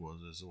yours was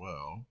as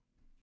well.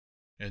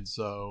 And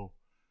so,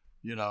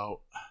 the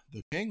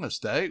King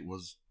Estate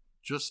was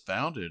just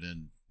founded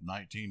in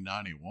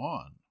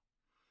 1991.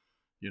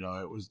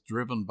 It was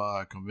driven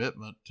by a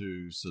commitment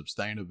to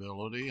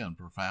sustainability and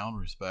profound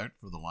respect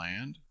for the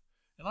land.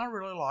 And I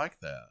really like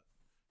that.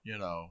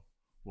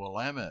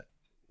 Willamette,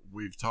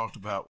 we've talked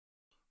about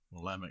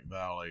Willamette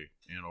Valley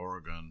in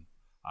Oregon,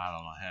 I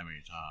don't know how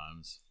many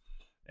times.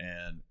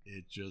 And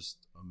it's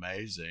just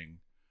amazing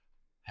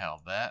how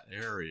that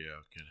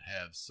area can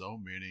have so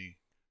many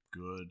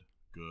good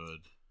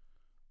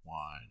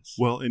wines.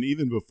 Well, and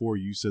even before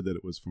you said that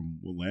it was from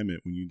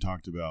Willamette, when you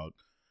talked about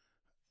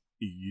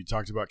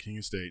King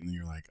Estate, and then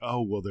you're like,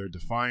 oh, well, they're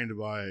defined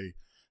by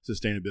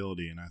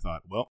sustainability, and I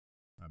thought, well,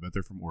 I bet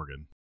they're from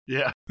Oregon.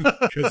 Yeah,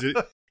 because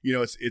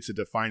it's a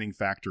defining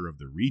factor of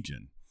the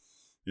region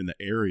in the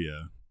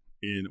area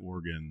in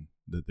Oregon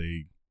that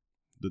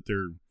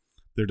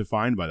they're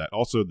defined by that.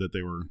 Also, that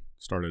they were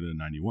started in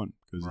 91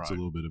 because it's a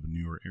little bit of a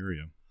newer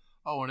area.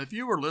 Oh, and if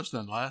you were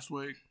listening last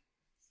week,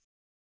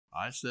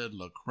 I said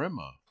La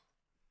Crema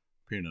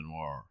Pinot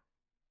Noir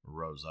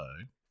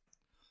Rosé.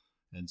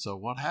 And so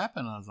what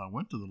happened is I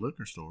went to the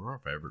liquor store, our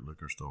favorite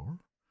liquor store,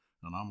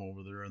 and I'm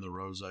over there in the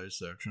rosé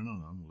section,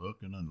 and I'm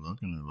looking and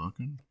looking and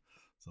looking.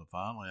 So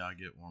finally I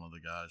get one of the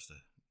guys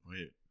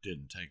it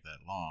didn't take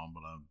that long,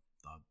 but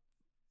I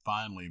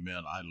finally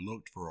met, I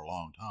looked for a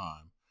long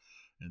time,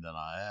 and then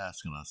I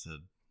asked, and I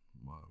said,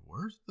 well,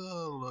 where's the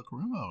La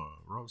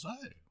Crema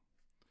Rosé?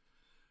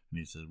 And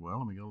he said, well,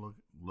 let me go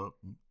look,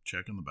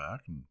 check in the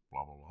back, and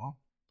blah, blah, blah.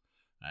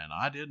 And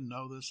I didn't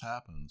know this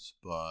happens,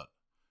 but,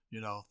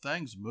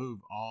 things move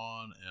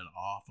on and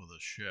off of the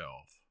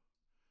shelf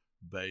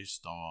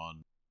based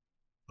on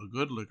a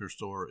good liquor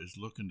store is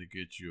looking to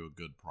get you a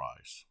good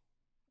price.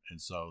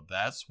 And so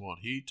that's what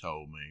he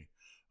told me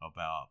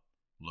about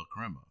La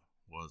Crema,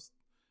 was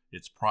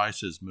its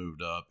price has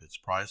moved up, its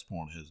price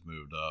point has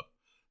moved up.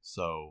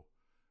 So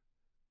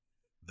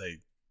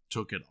they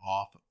took it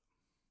off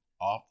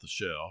the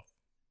shelf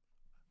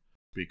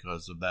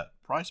because of that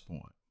price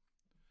point.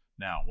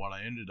 Now, what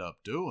I ended up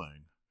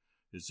doing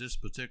is this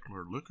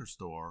particular liquor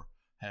store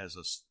has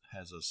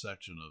a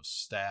section of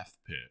staff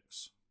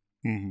picks,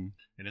 Mm-hmm.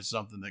 and it's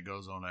something that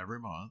goes on every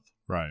month.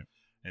 Right.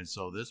 And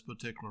so this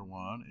particular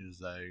one is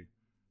a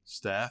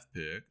staff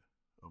pick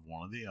of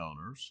one of the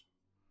owners,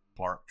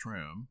 Clark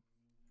Trim,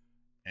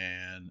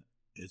 and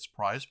its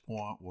price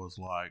point was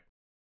like,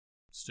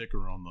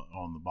 sticker on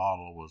the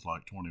bottle was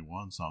like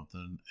 21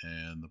 something,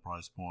 and the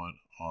price point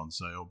on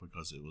sale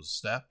because it was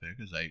staff pick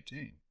is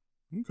 18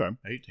 Okay.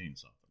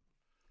 something.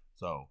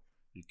 So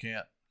you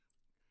can't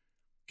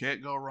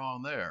go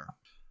wrong there.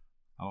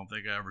 I don't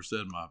think I ever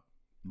said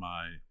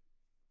my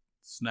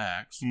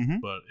snacks, Mm-hmm.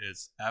 but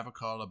it's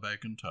avocado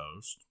bacon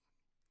toast.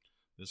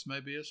 This may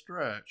be a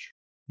stretch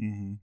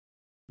Mm-hmm.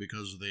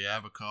 because of the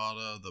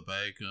avocado, the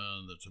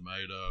bacon, the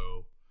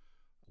tomato.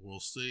 We'll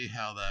see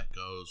how that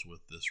goes with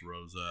this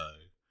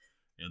rosé.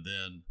 And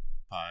then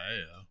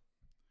paella,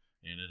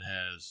 and it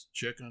has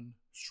chicken,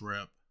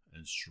 shrimp,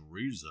 and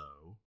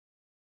chorizo.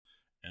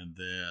 And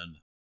then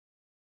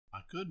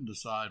I couldn't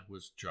decide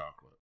which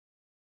chocolate.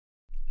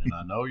 And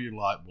I know you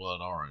like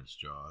blood orange,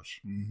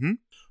 Josh, Mm-hmm.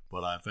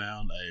 but I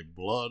found a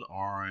blood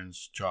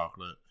orange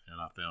chocolate and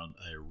I found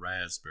a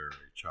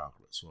raspberry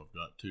chocolate. So I've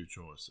got two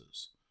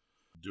choices.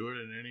 Do it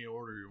in any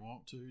order you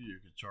want to. You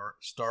can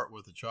start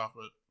with the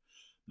chocolate.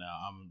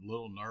 Now, I'm a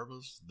little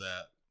nervous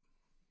that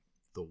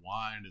the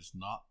wine is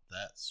not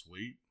that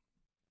sweet.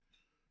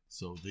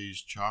 So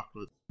these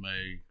chocolates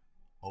may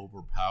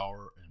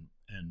overpower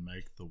and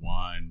make the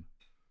wine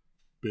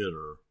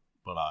bitter,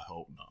 but I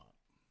hope not.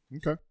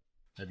 Okay.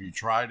 Have you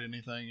tried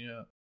anything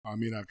yet? I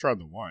mean, I've tried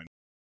the wine.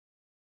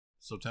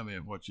 So tell me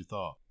what you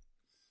thought.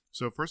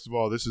 So first of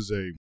all, it's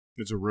a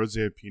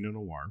rosé Pinot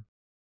Noir.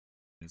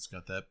 It's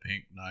got that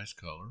pink, nice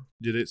color.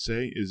 Did it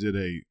say is it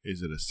a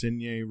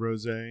Saignée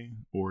rosé,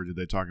 or did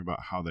they talk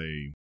about how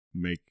they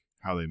make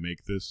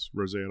this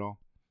rosé at all?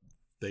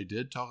 They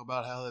did talk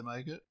about how they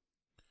make it.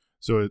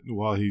 So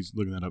while he's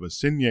looking that up, a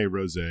Saignée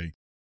rosé,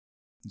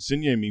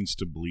 Saignée means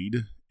to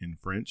bleed in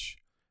French,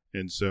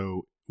 and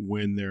so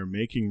when they're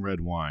making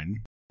red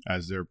wine,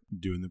 as they're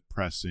doing the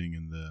pressing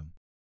and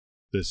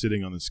the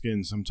sitting on the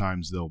skin,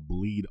 sometimes they'll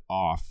bleed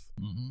off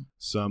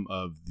some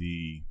of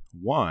the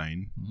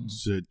wine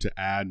to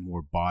add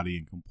more body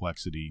and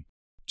complexity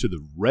to the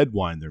red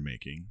wine they're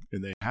making.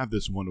 And they have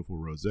this wonderful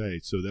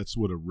rosé. So that's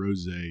what a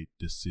rosé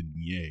de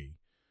Saignée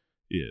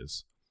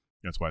is.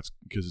 That's why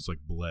because it's like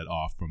bled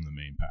off from the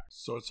main pack.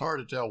 So it's hard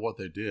to tell what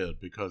they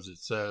did because it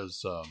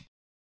says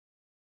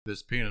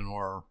this Pinot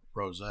Noir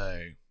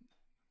rosé,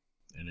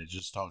 and it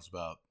just talks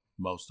about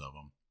most of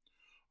them,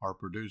 are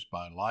produced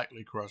by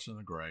lightly crushing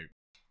the grape,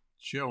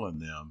 chilling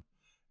them,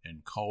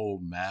 and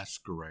cold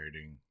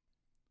macerating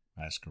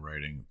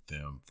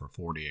them for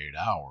 48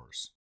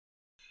 hours.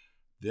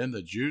 Then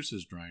the juice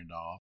is drained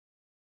off,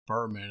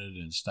 fermented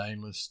in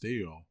stainless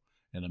steel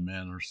in a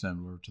manner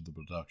similar to the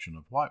production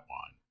of white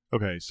wine.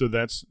 Okay, so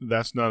that's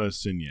not a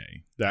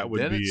Saignée. That would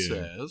then be it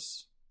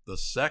says the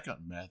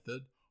second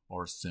method,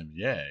 or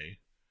Saignée,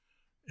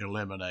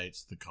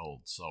 eliminates the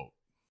cold soak.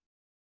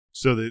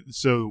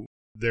 so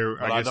they're.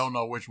 But I don't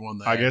know which one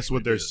they I guess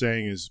what they're did.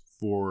 saying is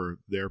for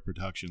their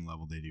production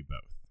level, they do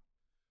both.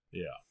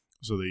 Yeah.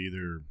 So they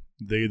either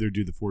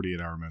do the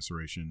 48-hour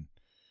maceration,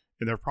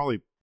 and they're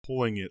probably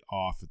pulling it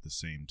off at the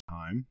same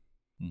time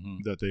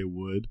that they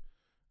would,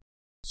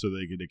 so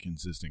they get a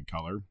consistent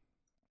color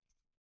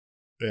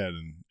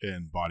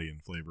and body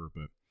and flavor.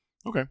 But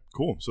okay,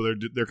 cool. So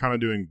they're kind of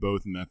doing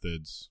both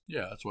methods,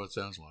 Yeah, that's what it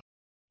sounds like.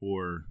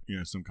 or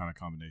some kind of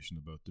combination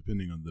of both,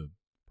 depending on the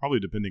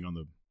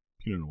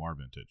Pinot Noir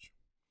vintage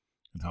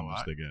and how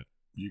much they get.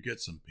 You get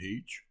some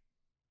peach.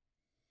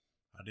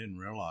 I didn't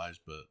realize,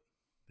 but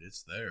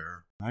it's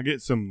there. I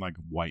get some like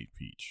white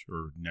peach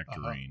or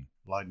nectarine.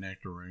 Light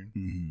nectarine.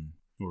 Mm-hmm.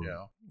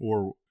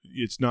 Or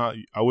it's not.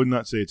 I would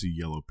not say it's a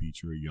yellow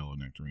peach or a yellow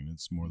nectarine.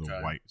 It's more the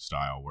white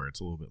style where it's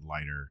a little bit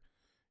lighter.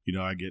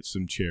 I get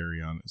some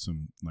cherry on it,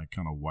 some like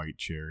kind of white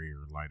cherry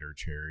or lighter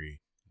cherry.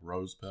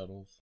 Rose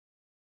petals.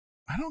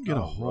 I don't get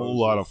a whole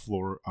lot of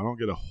flora. I don't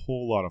get a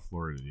whole lot of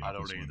floridity. I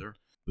don't either.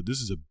 But this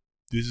is a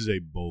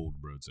bold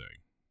rosé.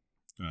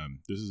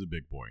 This is a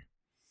big boy,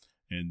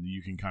 and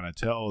you can kind of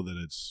tell that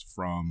it's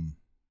from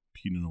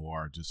Pinot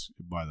Noir just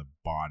by the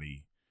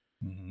body.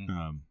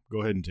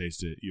 Go ahead and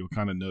taste it. You'll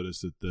kind of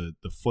notice that the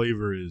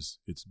flavor it's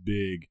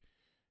big,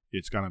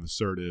 it's kind of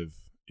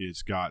assertive.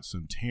 It's got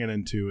some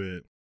tannin to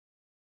it,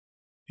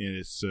 and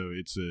it's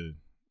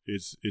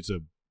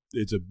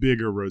a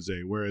bigger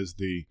rosé. Whereas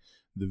the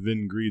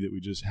Vin Gris that we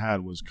just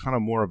had was kind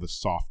of more of a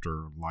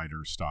softer,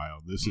 lighter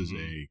style. This is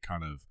a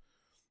kind of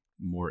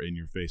more in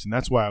your face, and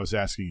that's why I was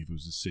asking if it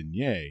was a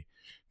Saignée,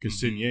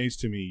 because Saignés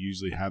to me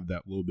usually have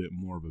that little bit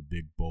more of a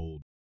big,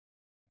 bold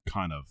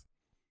kind of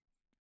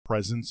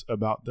presence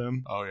about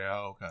them. Oh yeah,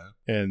 okay.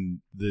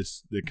 And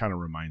it kind of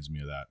reminds me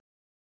of that.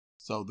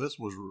 So this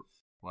was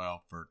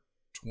for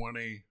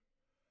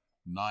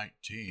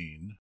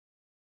 2019.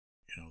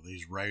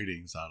 These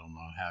ratings, I don't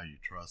know how you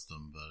trust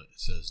them, but it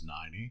says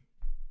 90.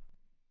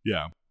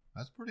 Yeah,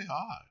 that's pretty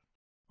high.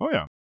 Oh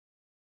yeah,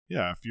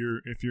 yeah.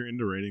 If you're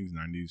into ratings,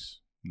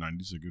 90's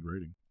a good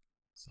rating.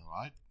 So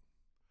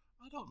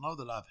I don't know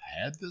that I've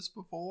had this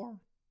before,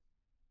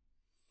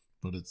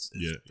 but it's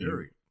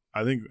very.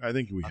 I think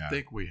we have. I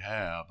think we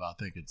have. I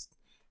think it's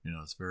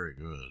it's very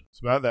good. It's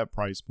about that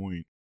price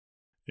point.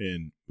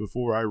 And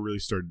before I really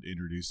started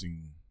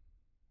introducing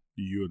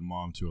you and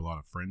Mom to a lot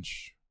of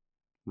French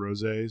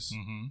rosés,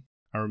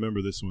 I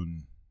remember this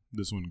one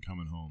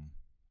coming home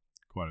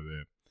quite a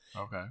bit.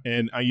 Okay.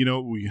 And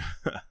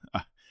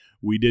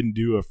we didn't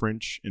do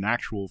an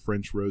actual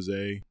French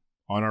rosé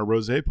on our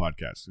rosé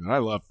podcast. And I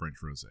love French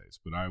rosés,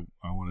 but I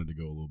wanted to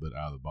go a little bit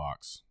out of the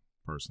box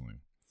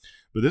personally.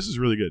 But this is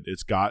really good.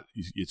 It's got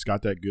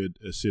that good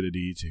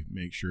acidity to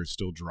make sure it's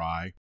still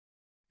dry.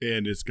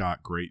 And it's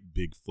got great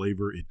big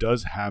flavor. It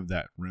does have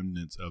that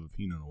remnants of a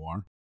Pinot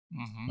Noir.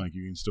 Like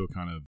you can still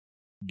kind of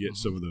get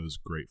some of those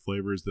great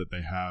flavors that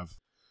they have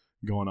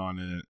going on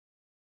in it.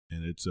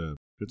 And it's a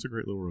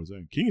great little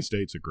rosé. King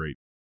Estate's a great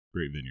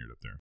vineyard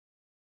up there.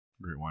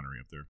 Great winery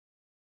up there.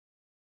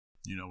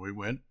 We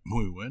went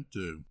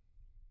to.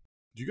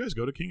 Did you guys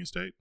go to King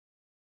Estate?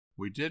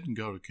 We didn't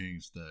go to King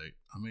Estate.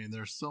 I mean,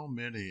 there's so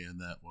many in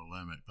that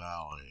Willamette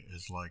Valley.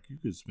 It's like you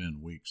could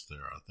spend weeks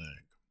there, I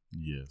think.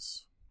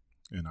 Yes.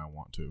 And I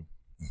want to.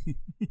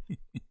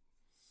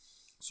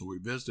 So we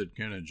visited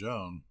Ken and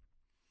Joan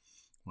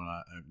when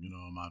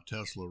on my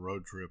Tesla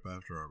road trip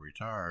after I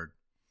retired,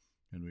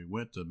 and we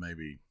went to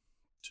maybe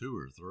 2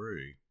 or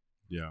 3.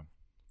 Yeah.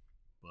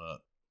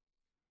 But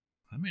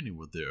how many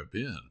would there have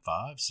been?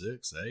 5,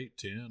 6, 8,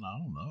 10? I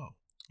don't know.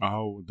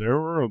 Oh, there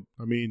were.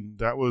 I mean,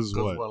 that was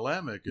what?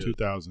 Willamette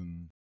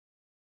 2000.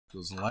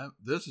 Because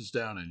this is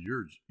down in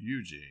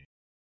Eugene,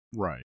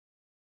 right?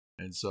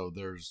 And so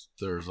there's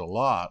a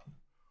lot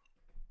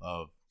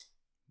of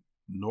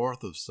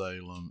north of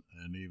Salem,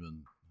 and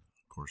even,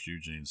 of course,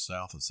 Eugene's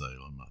south of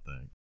Salem, I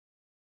think.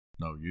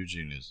 No,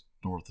 Eugene is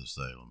north of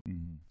Salem.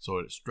 Mm-hmm. So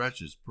it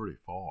stretches pretty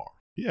far.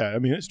 Yeah, I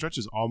mean, it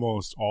stretches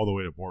almost all the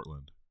way to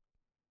Portland.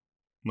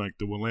 Like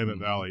the Willamette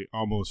Valley,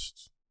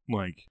 almost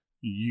like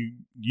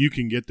you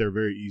can get there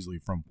very easily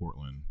from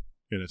Portland,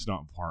 and it's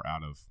not far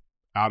out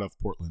of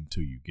Portland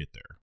till you get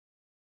there.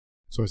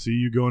 So I see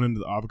you going into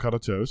the avocado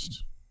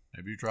toast.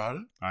 Have you tried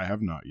it? I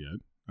have not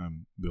yet.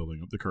 I'm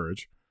building up the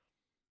courage.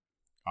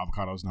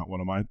 Avocado is not one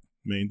of my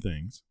main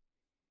things.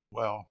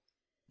 Well,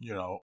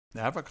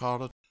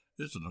 avocado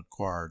is an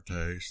acquired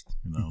taste.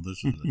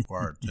 This is an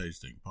acquired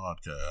tasting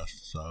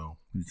podcast, so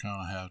you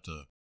kind of have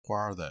to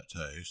acquire that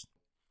taste.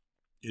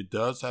 It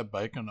does have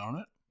bacon on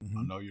it.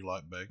 I know you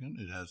like bacon.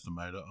 It has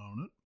tomato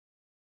on it.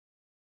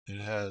 It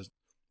has a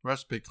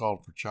recipe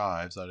called for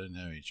chives. I didn't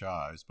have any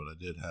chives, but I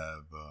did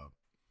have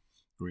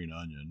green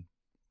onion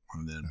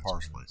and then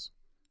parsley. Nice.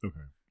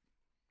 Okay.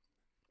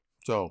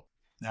 So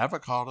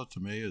avocado to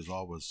me is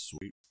always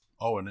sweet.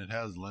 Oh, and it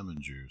has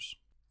lemon juice.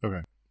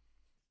 Okay.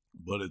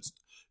 But it's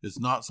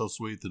not so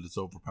sweet that it's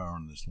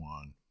overpowering this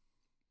wine.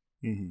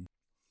 Mm-hmm.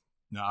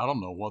 Now, I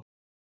don't know what,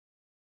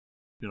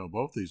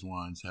 both these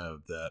wines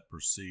have that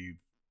perceived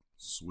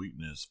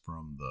sweetness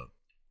from the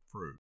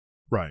fruit.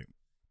 Right.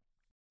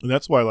 And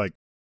that's why, like,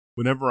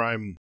 whenever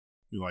I'm,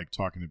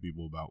 talking to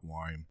people about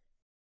wine,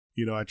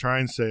 I try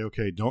and say,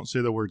 okay, don't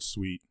say the word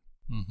sweet.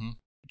 Mm-hmm.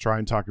 Try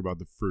and talk about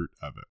the fruit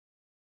of it.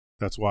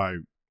 That's why,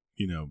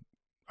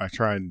 I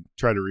try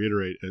to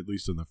reiterate, at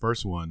least in the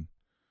first one,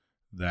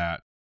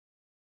 that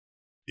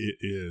it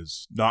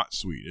is not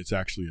sweet. It's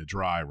actually a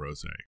dry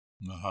rosé.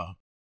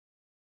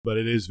 But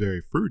it is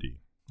very fruity.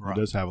 Right. It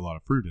does have a lot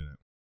of fruit in it.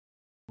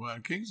 Well,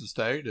 King's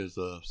Estate is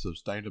a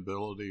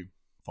sustainability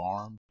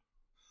farm,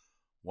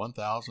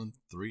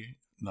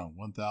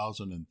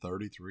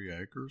 1,033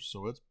 acres,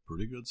 so it's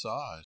pretty good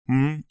size.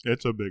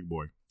 It's a big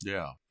boy.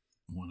 Yeah.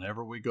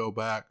 Whenever we go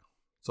back,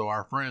 so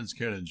our friends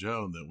Ken and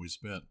Joan that we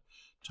spent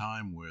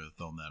time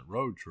with on that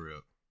road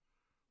trip,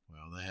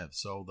 well, they have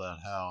sold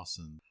that house,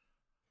 and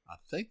I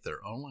think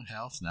their only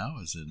house now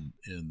is in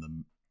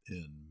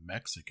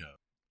Mexico.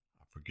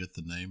 I forget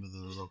the name of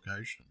the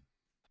location,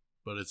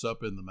 but it's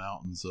up in the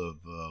mountains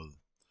of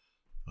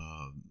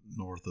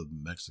north of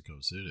Mexico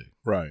City.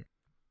 Right.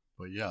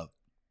 But yeah,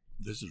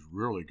 this is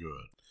really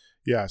good.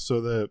 Yeah. So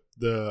the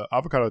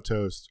avocado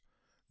toast,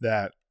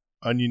 that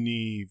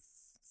oniony,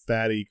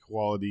 fatty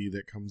quality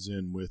that comes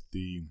in with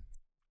the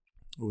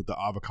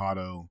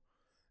avocado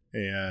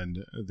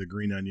and the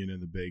green onion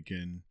and the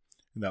bacon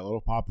and that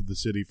little pop of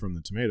acidity from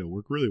the tomato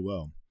work really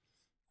well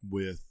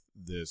with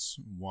this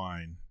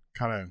wine.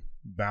 Kind of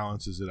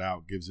balances it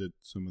out, gives it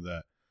some of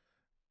that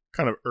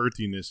kind of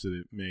earthiness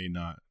that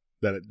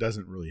it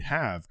doesn't really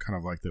have, kind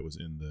of like that was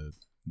in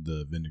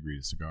the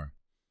Vinagreta cigar.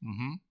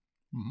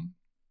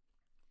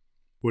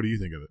 What do you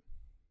think of it?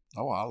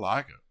 Oh, I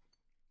like it.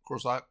 Of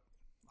course, I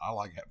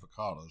like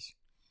avocados.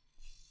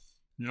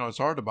 It's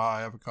hard to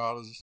buy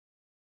avocados.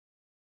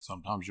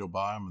 Sometimes you'll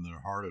buy them and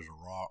they're hard as a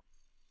rock.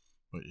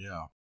 But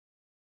yeah.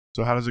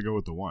 So how does it go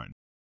with the wine?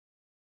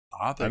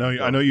 I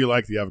know you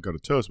like the avocado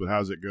toast, but how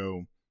does it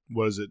go?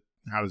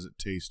 How does it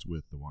taste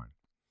with the wine?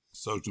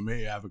 So to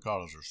me,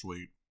 avocados are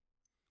sweet.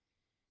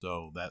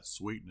 So that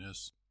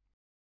sweetness,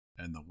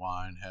 and the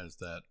wine has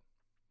that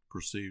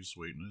perceived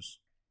sweetness.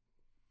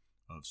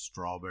 of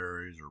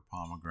strawberries or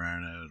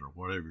pomegranate or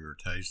whatever you're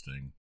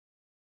tasting.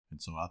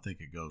 And so I think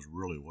it goes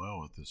really well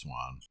with this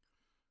wine.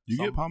 Do you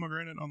get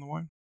pomegranate on the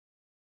wine?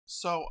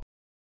 So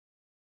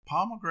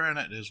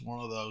pomegranate is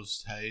one of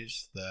those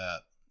tastes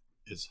that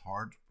is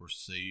hard to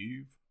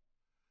perceive,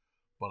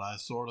 but I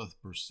sort of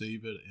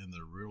perceive it in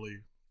the really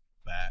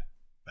background.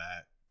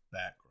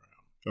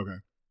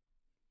 Okay.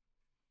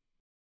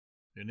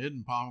 And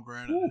isn't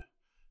pomegranate,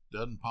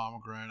 doesn't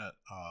pomegranate,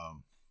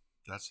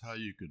 that's how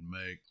you could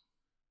make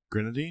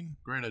Grenadine?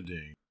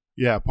 grenadine.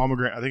 Yeah,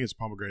 pomegranate. I think it's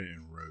pomegranate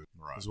and rose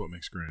Right. is what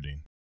makes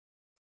grenadine.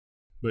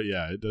 But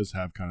yeah, it does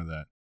have kind of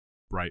that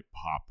bright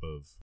pop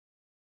of,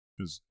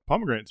 because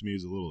pomegranate to me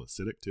is a little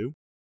acidic too.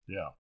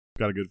 Yeah.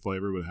 Got a good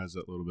flavor, but it has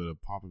that little bit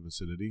of pop of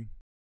acidity.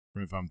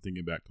 Or if I'm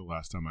thinking back to the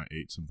last time I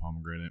ate some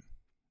pomegranate.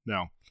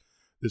 Now,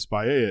 this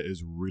paella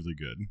is really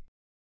good.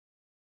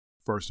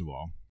 First of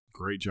all,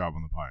 great job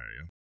on the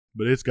paella.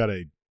 But it's got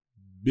a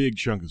big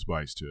chunk of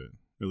spice to it,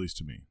 at least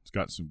to me. It's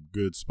got some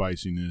good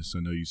spiciness. I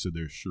know you said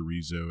there's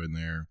chorizo in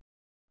there.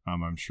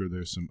 I'm sure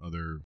there's some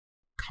other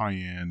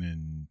cayenne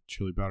and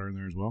chili powder in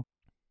there as well.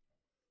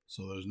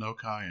 So there's no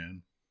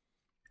cayenne.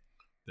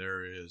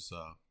 There is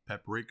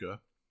paprika.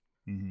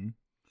 Mm-hmm.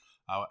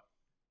 I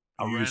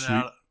Are you ran sweet?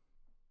 out of,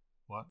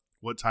 what?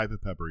 What type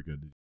of paprika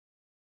did you?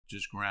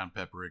 Just ground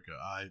paprika.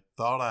 I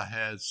thought I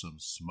had some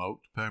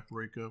smoked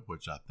paprika,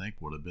 which I think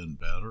would have been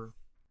better,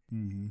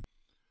 Mm-hmm.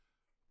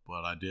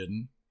 but I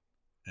didn't.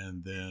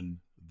 And then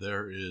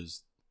there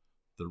is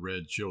the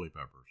red chili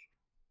peppers.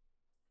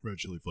 Red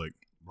chili flake.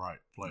 Right,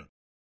 flake.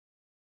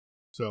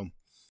 So,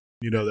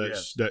 that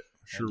Yes. that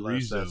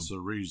Unless chorizo. that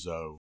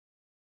chorizo.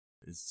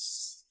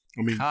 It's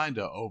I mean, kind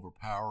of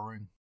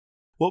overpowering.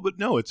 well, but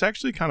no, it's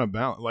actually kind of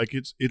balanced. Like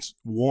it's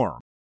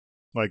warm.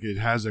 Like it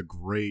has a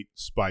great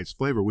spice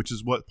flavor, which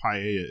is what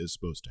paella is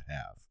supposed to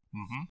have.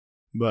 Mm-hmm.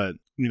 But,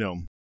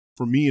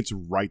 for me, it's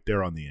right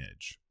there on the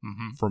edge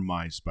Mm-hmm. for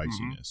my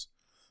spiciness.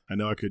 I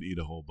know I could eat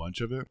a whole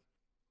bunch of it,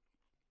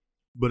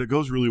 but it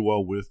goes really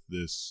well with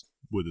this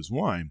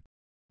wine.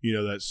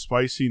 That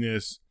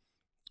spiciness,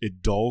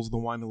 it dulls the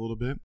wine a little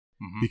bit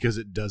Mm-hmm. because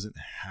it doesn't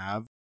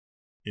have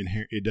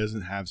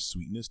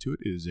sweetness to it.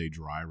 It is a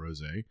dry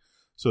rosé.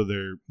 So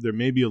there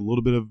may be a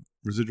little bit of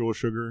residual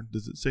sugar.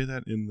 Does it say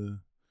that in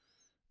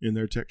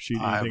their text sheet?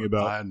 I Anything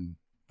about hadn't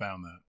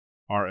found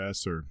that.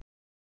 RS, or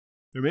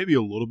there may be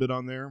a little bit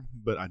on there,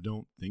 but I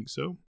don't think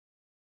so.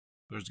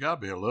 There's got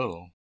to be a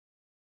little.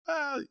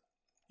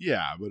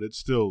 Yeah, but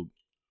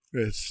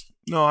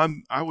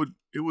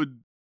it would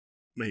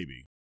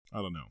maybe.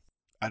 I don't know.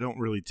 I don't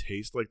really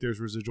taste like there's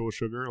residual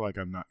sugar. Like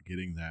I'm not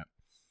getting that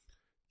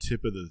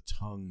tip of the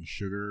tongue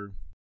sugar,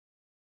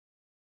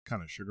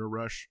 kind of sugar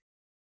rush.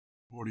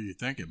 What do you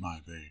think it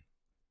might be?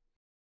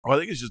 Well, I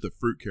think it's just the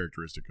fruit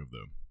characteristic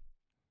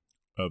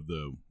of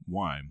the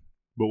wine.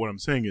 But what I'm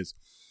saying is,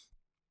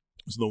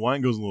 so the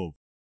wine goes a little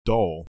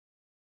dull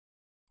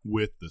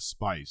with the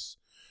spice.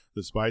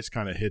 The spice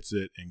kind of hits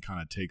it and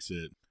kind of takes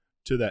it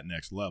to that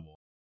next level.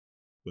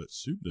 But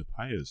the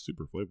paella is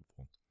super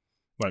flavorful.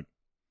 Like,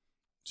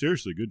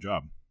 seriously, good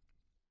job.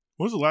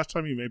 When was the last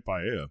time you made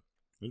paella?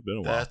 It's been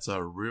a while. That's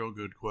a real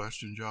good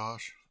question,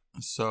 Josh.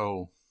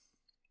 So,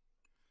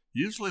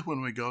 usually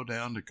when we go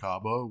down to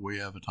Cabo, we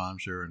have a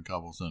timeshare in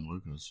Cabo San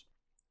Lucas,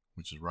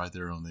 which is right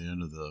there on the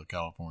end of the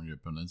California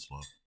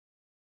Peninsula.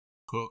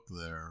 Cook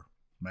there,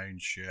 main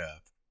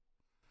chef,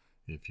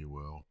 if you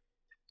will,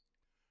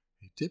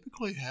 he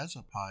typically has a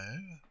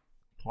paella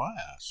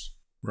class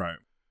Right.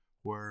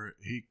 where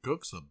he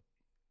cooks a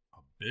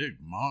big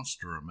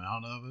monster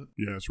amount of it.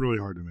 Yeah, it's really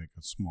hard to make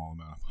a small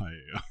amount of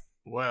paella.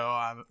 Well,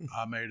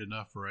 I made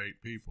enough for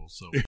 8 people,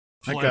 so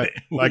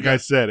I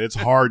said, it's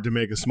hard to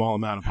make a small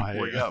amount of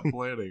paella. we got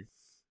plenty.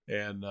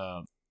 And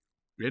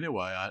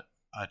anyway,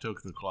 I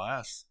took the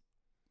class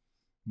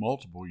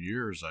multiple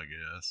years, I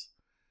guess,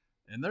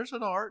 and there's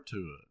an art to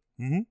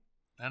it.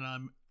 Mm-hmm.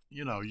 And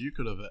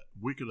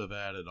we could have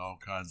added all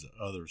kinds of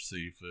other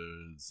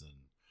seafoods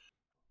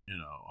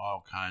and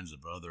all kinds of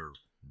other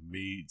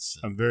meats.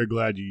 I'm very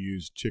glad you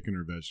used chicken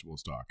or vegetable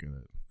stock in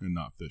it and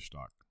not fish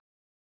stock.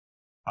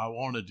 I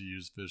wanted to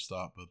use fish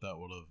stock, but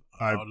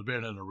I would have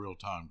been in a real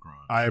time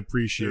crunch. I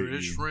appreciate There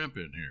is you. shrimp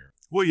in here.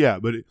 Well, yeah,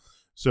 but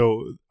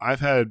so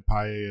I've had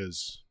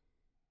paellas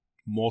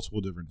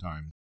multiple different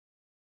times.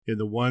 And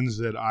the ones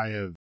that I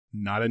have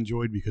not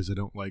enjoyed because I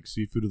don't like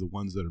seafood are the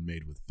ones that are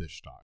made with fish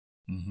stock.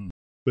 Mm-hmm.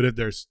 But if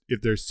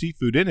there's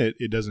seafood in it,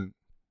 it doesn't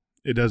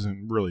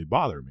really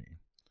bother me.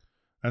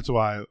 That's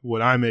why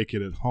when I make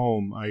it at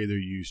home, I either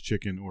use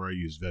chicken or I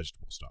use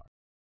vegetable stock.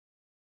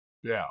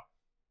 Yeah.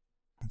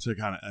 To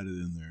kind of add it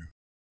in there.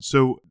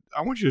 So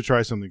I want you to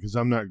try something because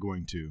I'm not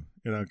going to.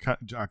 And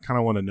I kind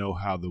of want to know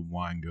how the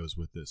wine goes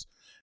with this.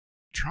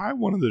 Try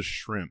one of the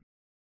shrimp.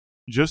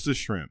 Just the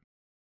shrimp.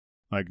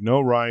 Like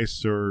no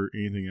rice or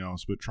anything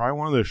else. But try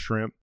one of the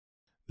shrimp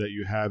that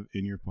you have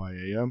in your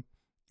paella.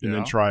 And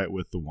then try it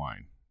with the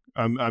wine.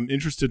 I'm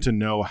interested to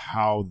know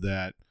how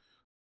that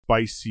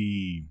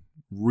spicy,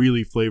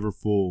 really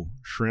flavorful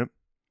shrimp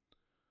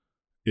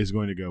is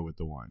going to go with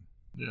the wine.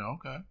 Yeah,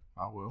 okay.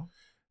 I will.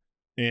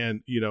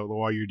 And, you know,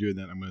 while you're doing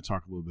that, I'm going to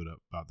talk a little bit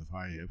about the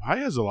paella.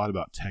 Paella is a lot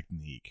about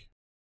technique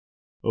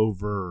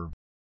over...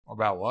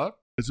 About what?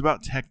 It's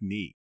about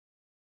technique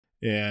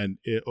and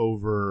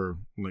over,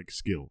 like,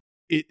 skill.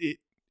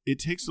 It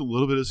takes a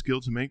little bit of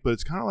skill to make, but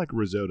it's kind of like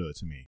risotto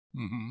to me.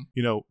 Mm-hmm.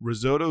 You know,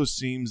 risotto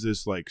seems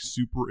this, like,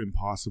 super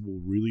impossible,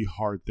 really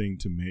hard thing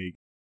to make,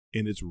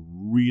 and it's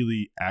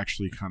really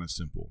actually kind of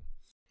simple.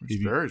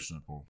 It's very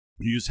simple.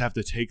 You just have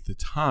to take the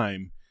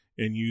time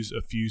and use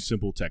a few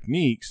simple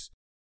techniques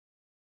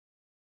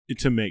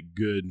to make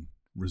good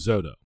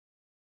risotto.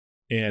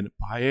 And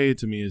paella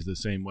to me is the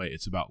same way.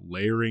 It's about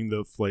layering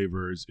the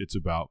flavors. It's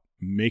about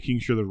making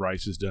sure the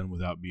rice is done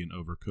without being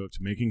overcooked,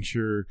 making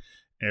sure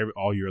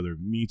all your other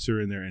meats are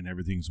in there and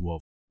everything's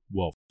well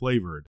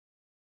flavored.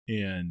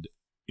 And,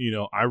 you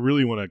know, I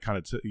really want to kind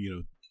of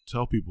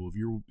tell people,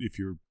 if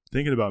you're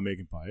thinking about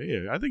making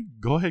paella, I think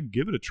go ahead and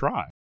give it a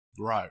try.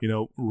 Right. You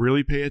know,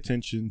 really pay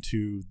attention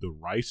to the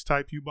rice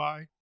type you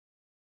buy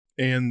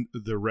and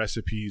the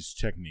recipe's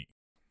technique.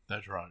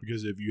 That's right.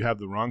 Because if you have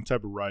the wrong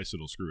type of rice,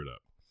 it'll screw it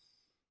up.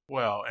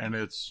 Well, and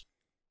I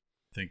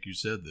think you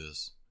said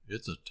this,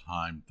 it's a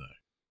time thing.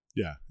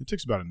 Yeah, it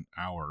takes about an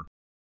hour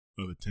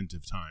of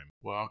attentive time.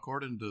 Well,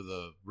 according to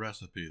the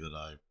recipe that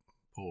I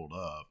pulled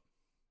up,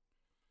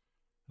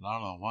 and I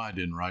don't know why I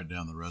didn't write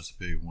down the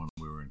recipe when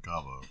we were in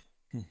Cabo.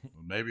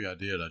 Well, maybe I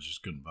did, I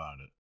just couldn't find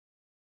it.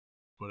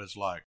 But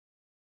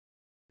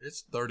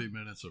it's 30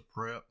 minutes of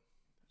prep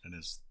and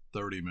it's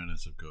 30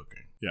 minutes of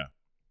cooking. Yeah.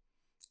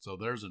 So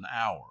there's an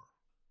hour.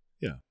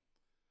 Yeah.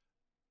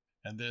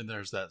 And then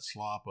there's that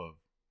slop of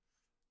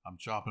I'm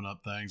chopping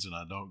up things and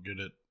I don't get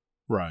it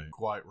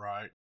quite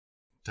right.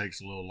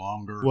 Takes a little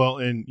longer. Well,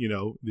 and you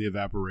know, the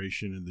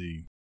evaporation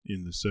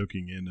and the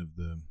soaking in of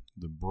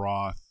the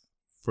broth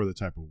for the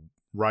type of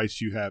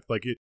rice you have,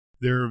 like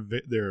there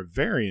are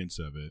variants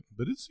of it,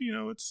 but it's, you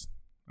know,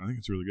 I think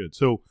it's really good.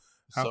 So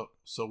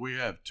we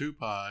have 2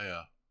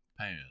 paella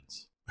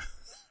pans.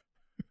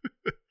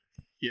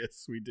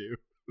 Yes, we do.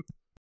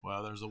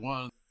 Well, there's the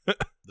one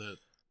that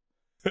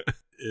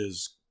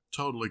is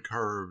totally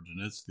curved,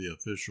 and it's the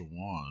official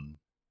one.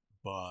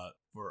 But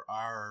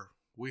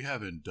we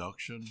have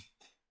induction,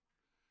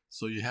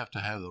 so you have to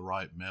have the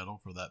right metal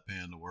for that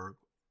pan to work.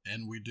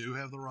 And we do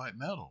have the right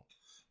metal.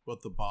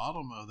 But the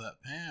bottom of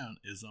that pan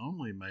is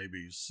only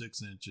maybe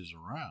 6 inches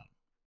around.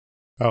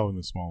 Oh, and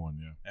the small one,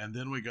 yeah. And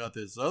then we got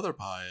this other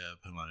paella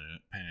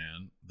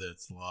pan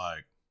that's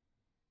like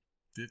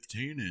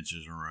 15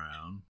 inches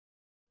around.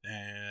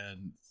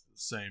 And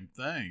same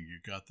thing, you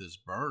got this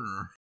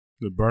burner.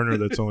 The burner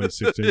that's only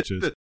 6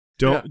 inches.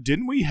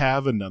 Didn't we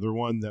have another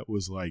one that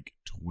was like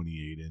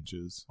 28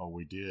 inches? Oh,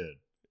 we did.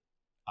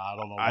 I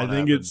don't know what I think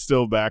happened. it's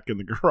still back in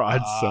the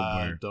garage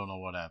somewhere. I don't know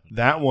what happened.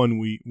 That one,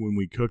 when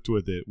we cooked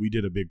with it, we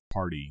did a big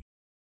party.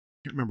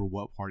 I can't remember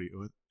what party.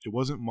 It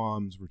wasn't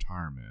Mom's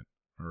retirement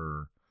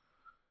or...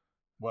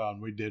 Well,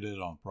 and we did it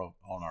on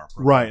our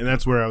propane. Right, and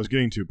that's where I was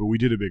getting to. But we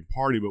did a big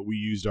party, but we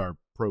used our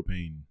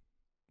propane.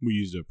 We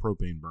used a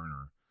propane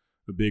burner,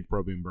 a big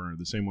propane burner,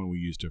 the same one we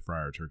used to fry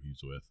our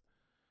turkeys with.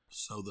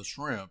 So the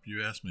shrimp,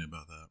 you asked me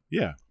about that.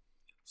 Yeah.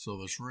 So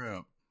the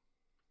shrimp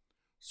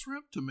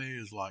to me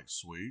is like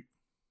sweet,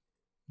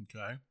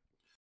 okay?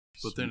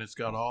 But then it's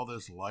got all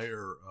this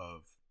layer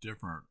of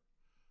different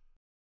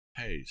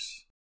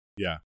tastes.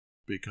 Yeah.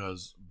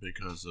 Because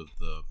of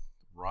the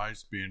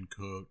rice being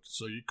cooked.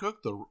 So you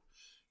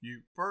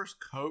first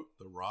coat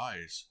the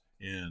rice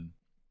in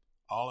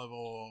olive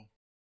oil,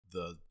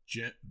 the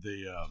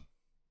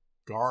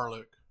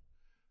garlic,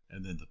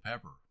 and then the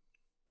pepper,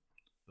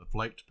 the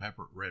flaked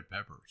red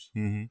peppers.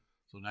 Mm-hmm.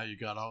 So now you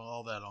got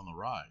all that on the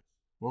rice.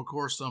 Well, of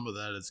course, some of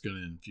that is going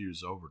to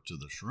infuse over to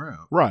the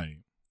shrimp. Right,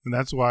 and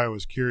that's why I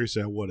was curious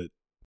at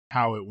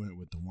how it went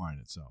with the wine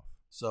itself.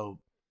 So,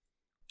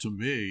 to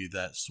me,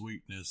 that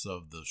sweetness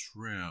of the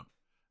shrimp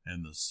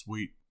and the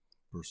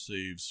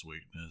perceived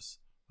sweetness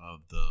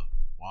of the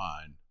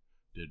wine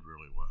did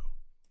really well.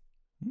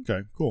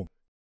 Okay, cool.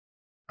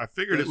 I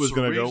figured it was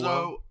going to go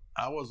well.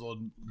 I was a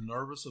little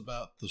nervous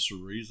about the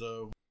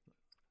chorizo.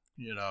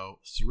 You know,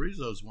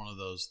 chorizo is one of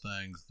those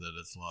things that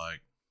it's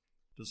like,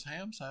 does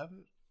hams have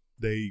it?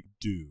 They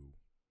do.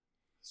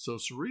 So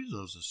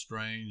chorizo is a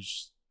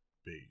strange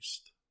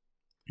beast.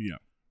 Yeah.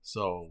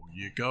 So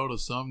you go to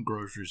some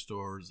grocery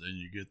stores and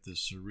you get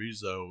this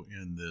chorizo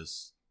in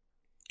this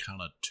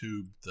kind of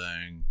tube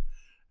thing,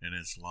 and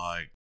it's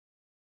like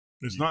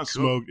it's not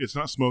smoked. It's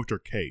not smoked or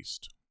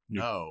cased.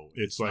 No,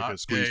 it's like a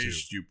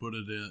squeeze tube. You put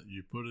it in,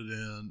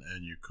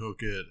 and you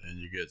cook it, and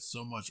you get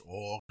so much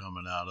oil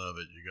coming out of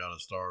it. You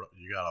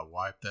gotta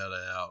wipe that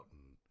out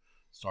and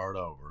start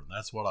over. And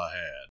that's what I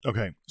had.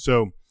 Okay,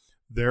 so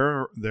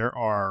there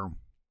are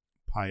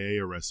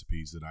paella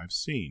recipes that I've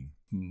seen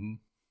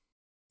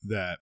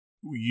that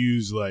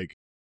use like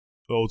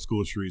old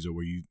school chorizo,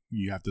 where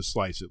you have to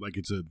slice it like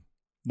it's a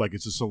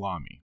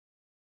salami.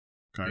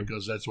 Okay,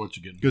 because that's what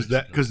you get.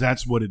 Because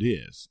that's what it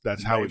is.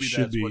 That's how it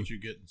should be. That's what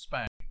you get in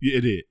Spain.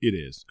 It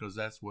is. Because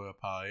that's where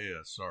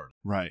paella started.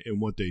 Right.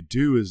 And what they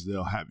do is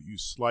they'll have you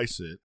slice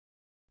it.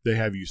 They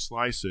have you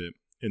slice it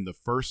And the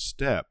first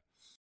step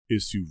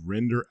is to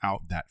render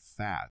out that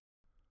fat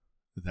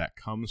that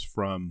comes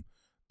from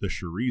the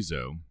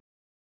chorizo,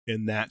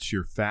 and that's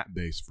your fat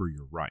base for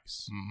your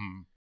rice.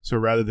 Mm-hmm. So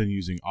rather than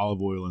using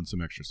olive oil and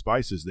some extra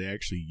spices, they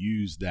actually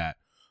use that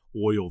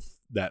oil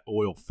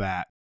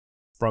fat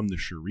from the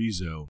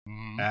chorizo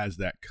as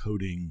that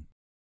coating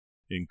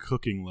and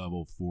cooking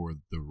level for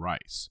the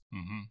rice.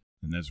 Mm-hmm.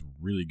 And that's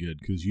really good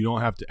because you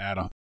don't have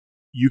to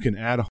you can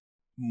add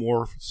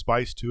more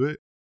spice to it,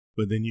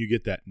 but then you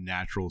get that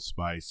natural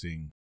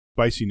spiciness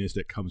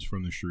that comes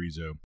from the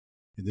chorizo.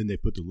 And then they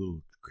put the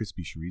little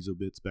crispy chorizo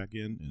bits back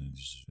in, and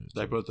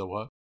they put the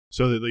what?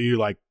 So that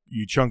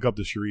you chunk up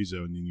the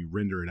chorizo and then you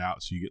render it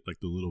out, so you get like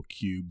the little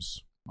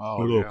cubes,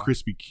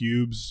 crispy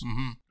cubes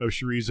of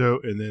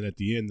chorizo, and then at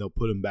the end they'll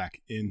put them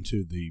back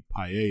into the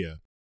paella.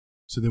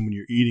 So then when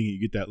you're eating it,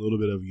 you get that little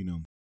bit of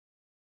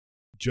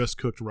just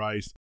cooked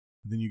rice,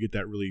 and then you get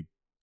that really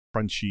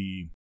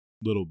crunchy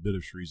little bit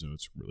of chorizo.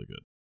 It's really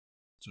good.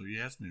 So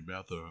you asked me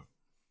about the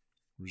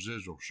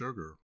residual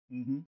sugar.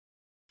 Mm-hmm.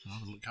 I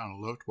kind of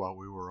looked while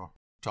we were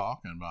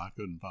talking, but I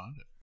couldn't find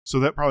it. So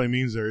that probably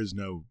means there is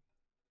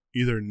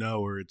either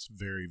no or it's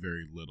very,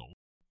 very little.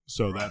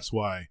 So right. that's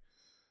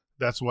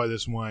why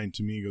this wine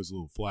to me goes a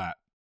little flat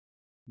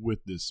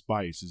with this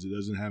spice, is it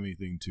doesn't have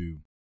anything to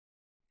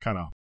kind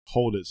of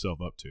hold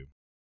itself up to.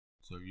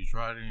 So you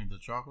tried any of the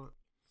chocolate?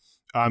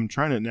 I'm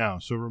trying it now.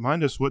 So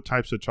remind us what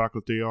types of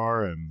chocolate they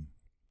are and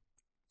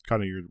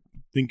kind of your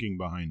thinking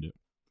behind it.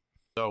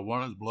 So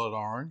one is blood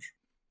orange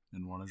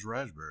and one is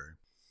raspberry.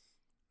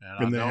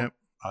 And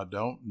I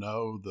don't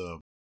know the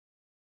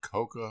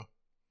coca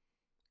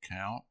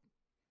count.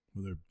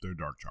 Well, they're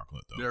dark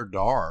chocolate though. They're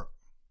dark,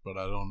 but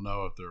I don't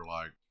know if they're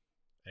like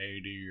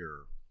 80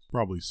 or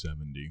probably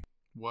 70.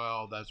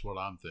 Well, that's what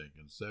I'm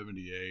thinking.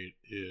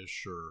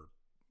 78-ish or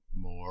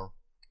more,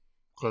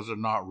 because they're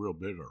not real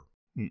bitter.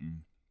 Mm-mm.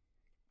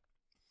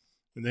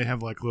 And they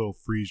have like little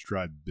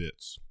freeze-dried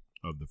bits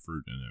of the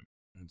fruit in it.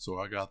 And so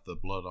I got the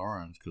blood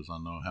orange because I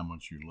know how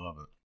much you love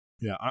it.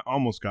 Yeah, I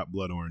almost got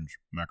blood orange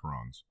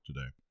macarons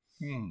today.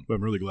 But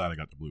I'm really glad I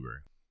got the blueberry.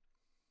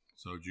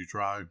 So did you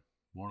try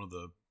one of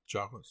the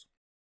chocolates?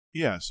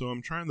 Yeah, so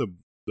I'm trying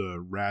the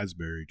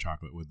raspberry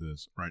chocolate with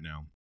this right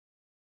now.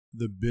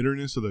 The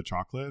bitterness of the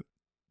chocolate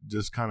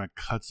just kind of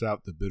cuts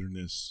out the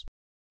bitterness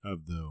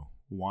of the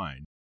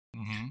wine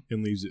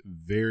and leaves it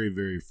very,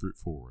 very fruit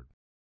forward.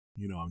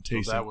 I'm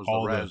tasting so that was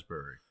all the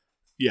raspberry.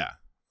 Yeah,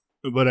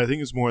 but I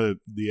think it's more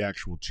the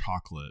actual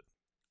chocolate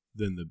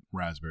than the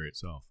raspberry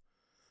itself.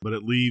 But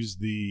it leaves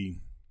the,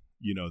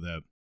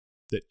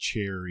 that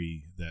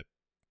cherry, that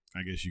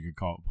I guess you could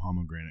call it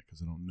pomegranate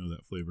because I don't know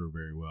that flavor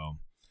very well.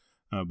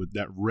 But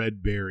that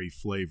red berry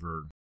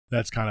flavor,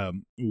 that's kind of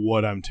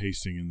what I'm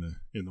tasting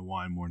in the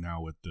wine more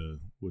now with the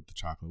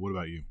chocolate. What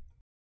about you?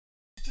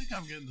 I think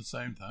I'm getting the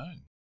same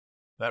thing.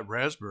 That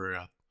raspberry,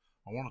 I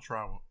want to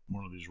try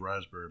one of these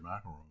raspberry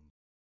macarons.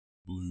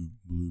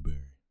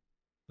 Blueberry.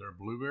 They're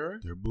blueberry?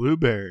 They're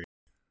blueberry.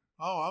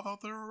 Oh, I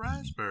thought they were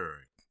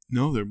raspberry.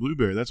 No, they're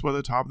blueberry. That's why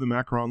the top of the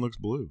macaron looks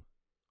blue.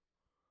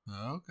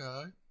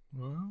 Okay.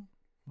 Well,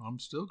 I'm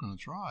still going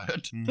to try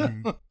it.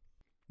 Mm-hmm.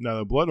 Now,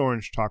 the blood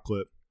orange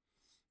chocolate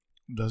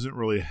doesn't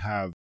really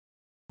have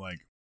like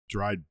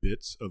dried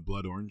bits of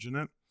blood orange in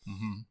it.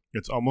 Mm-hmm.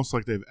 It's almost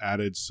like they've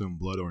added some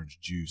blood orange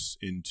juice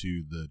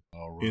into the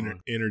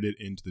entered it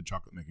into the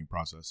chocolate making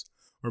process,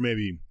 or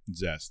maybe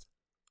zest.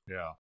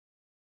 Yeah,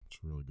 it's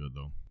really good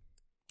though.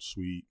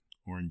 Sweet,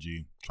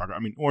 orangey chocolate.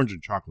 I mean, orange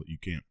and chocolate you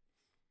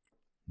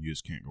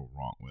just can't go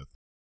wrong with.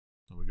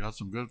 So we got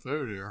some good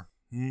food here.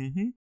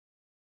 Mm-hmm.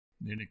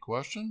 Any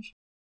questions?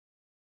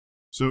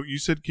 So you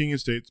said King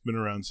Estate's been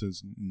around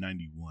since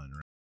 '91,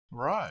 right?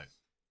 Right.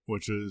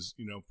 Which is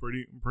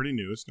pretty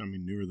new. It's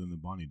newer than the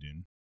Bonnie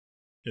Doon.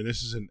 And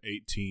this is an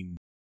 2018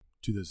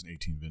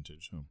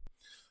 vintage. So,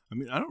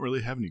 I don't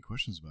really have any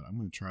questions about it. I'm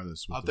going to try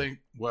this.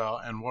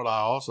 And what I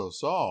also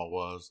saw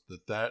was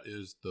that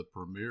is the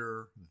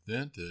premier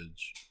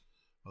vintage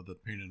of the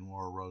Pinot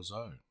Noir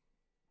Rosé.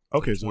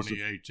 Okay, so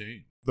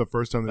 2018. The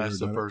first time that's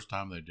the first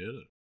time they did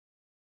it.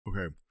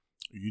 Okay,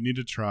 you need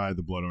to try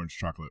the blood orange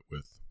chocolate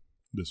with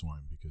this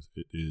wine because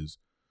it is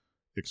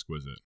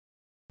exquisite.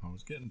 I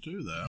was getting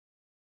to that.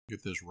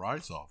 Get this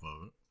rice off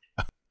of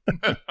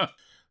it. I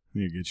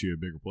need to get you a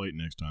bigger plate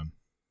next time.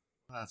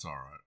 That's all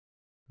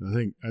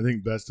right. I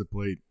think best of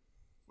plate.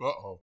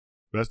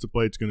 Best of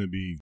plate's gonna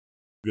be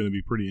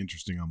pretty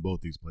interesting on both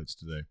these plates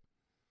today.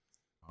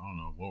 I don't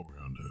know what we're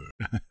gonna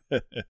do.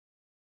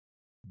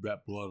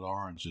 That blood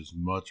orange is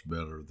much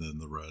better than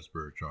the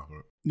raspberry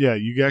chocolate. Yeah,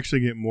 you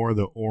actually get more of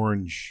the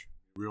orange.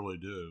 You really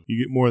do.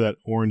 You get more of that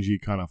orangey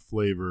kind of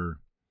flavor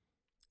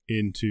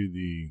into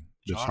the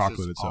chocolate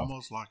it's itself.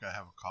 Almost like I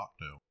have a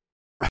cocktail.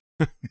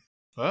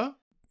 Huh?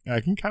 I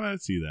can kind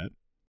of see that.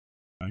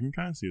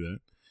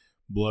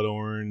 Blood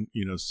orange,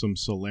 some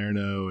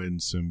Salerno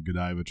and some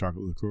Godiva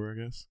chocolate liqueur, I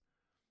guess.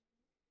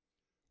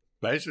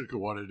 Basically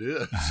what it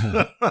is.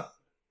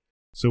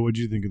 So what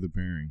did you think of the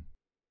pairing?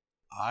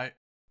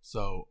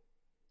 So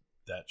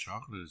that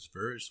chocolate is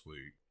very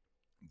sweet.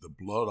 the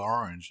blood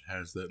orange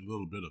has that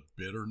little bit of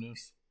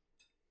bitterness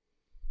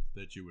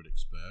that you would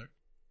expect.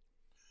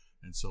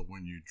 And so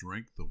when you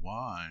drink the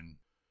wine,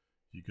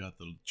 you got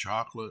the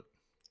chocolate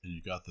and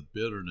you got the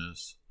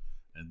bitterness,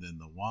 and then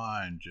the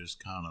wine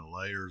just kind of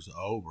layers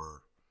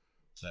over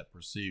that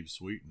perceived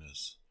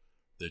sweetness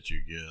that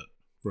you get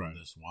from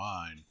this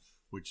wine,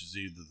 which is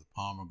either the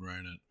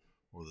pomegranate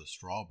or the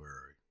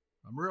strawberry.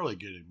 I'm really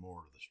getting more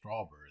of the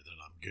strawberry than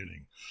I'm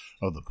getting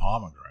of the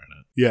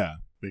pomegranate. Yeah.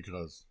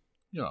 Because,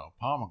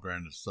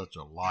 pomegranate is such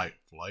a light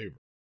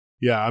flavor.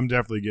 Yeah, I'm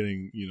definitely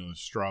getting,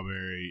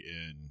 strawberry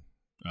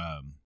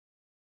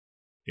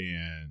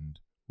and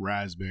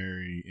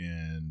raspberry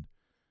and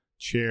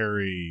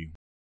cherry.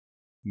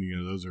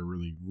 Those are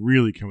really,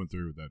 really coming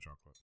through with that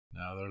chocolate.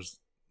 Now there's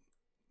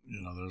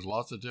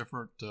lots of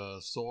different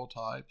soil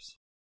types.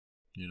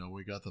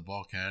 We got the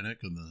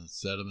volcanic and the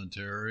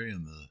sedimentary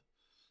and the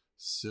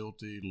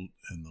silty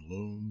and the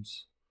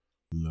loams,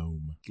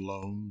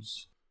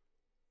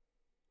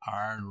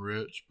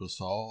 iron-rich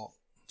basalt.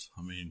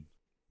 I mean,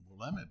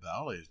 Willamette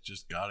Valley has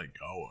just got it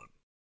going.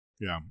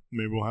 Yeah,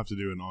 maybe we'll have to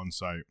do an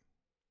on-site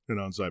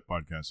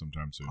podcast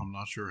sometime soon. I'm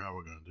not sure how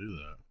we're going to do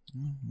that.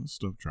 Well, this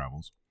stuff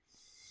travels.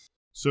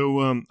 So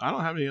I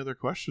don't have any other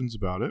questions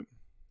about it.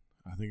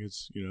 I think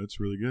it's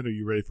really good. Are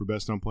you ready for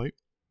best on plate?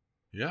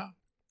 Yeah.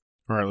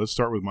 All right, let's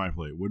start with my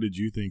plate. What did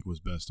you think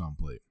was best on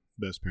plate?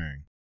 Best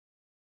pairing?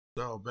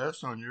 So,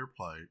 best on your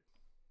plate,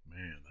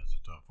 man, that's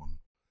a tough one.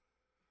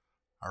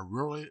 I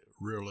really,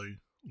 really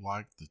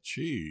like the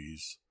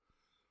cheese,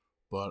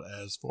 but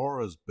as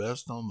far as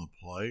best on the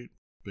plate,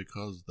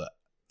 because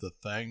the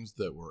things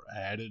that were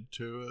added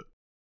to it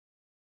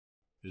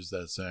is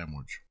that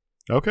sandwich.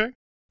 Okay.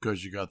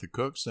 Because you got the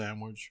cooked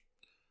sandwich,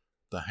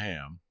 the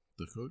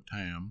cooked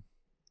ham,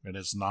 and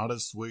it's not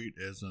as sweet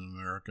as an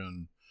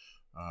American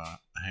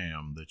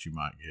ham that you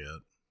might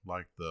get,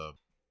 like the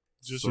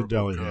just a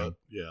deli ham.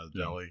 Yeah,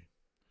 deli.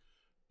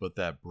 But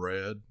that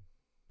bread,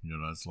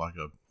 it's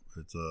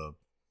a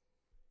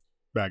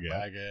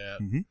baguette.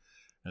 Mm-hmm.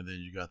 And then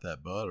you got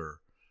that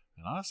butter,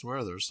 and I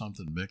swear there's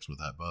something mixed with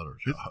that butter.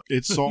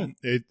 It's salt.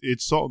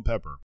 It's salt and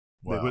pepper.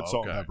 Well, they put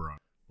salt and pepper on.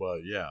 Well,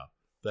 yeah,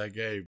 that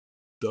gave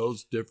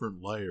those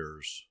different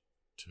layers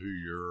to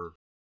your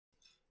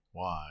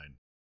wine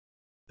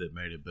that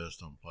made it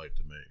best on plate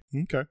to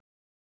me. Okay.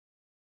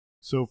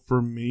 So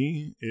for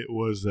me, it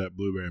was that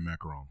blueberry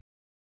macaron.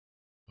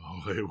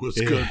 Oh, it was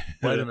good.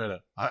 Wait a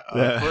minute.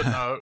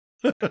 Footnote.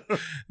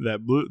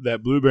 that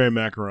blueberry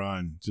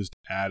macaron just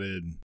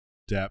added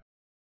depth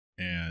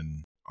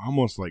and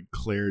almost like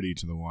clarity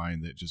to the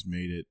wine that just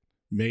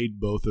made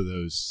both of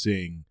those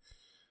sing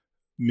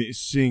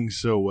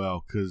so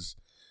well, because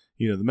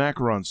the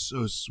macaron's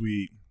so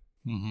sweet,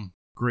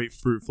 great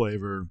fruit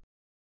flavor.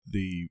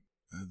 The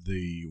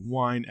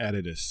wine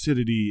added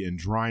acidity and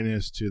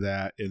dryness to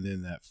that, and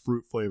then that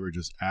fruit flavor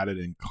just added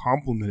and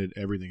complemented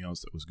everything else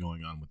that was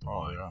going on with the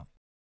wine. Yeah.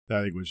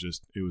 That thing was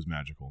it was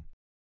magical.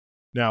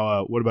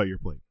 Now, what about your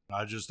plate?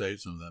 I just ate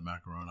some of that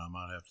macaroni. I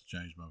might have to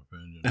change my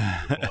opinion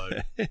on your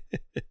plate.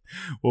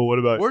 Well, what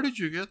about... Where did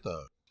you get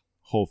those?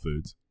 Whole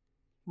Foods.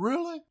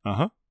 Really?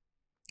 Uh-huh.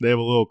 They have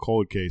a little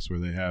cold case where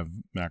they have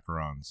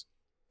macarons.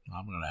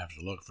 I'm going to have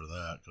to look for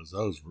that, because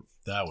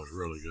that was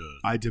really good.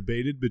 I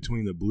debated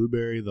between the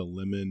blueberry, the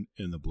lemon,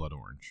 and the blood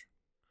orange.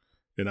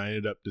 And I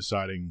ended up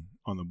deciding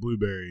on the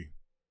blueberry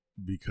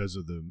because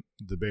of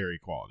the berry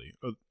quality.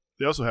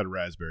 They also had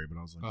raspberry, but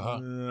I was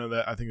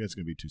like, I think that's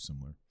going to be too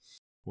similar.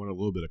 I want a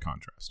little bit of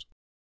contrast.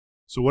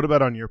 So what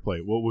about on your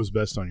plate? What was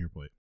best on your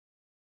plate?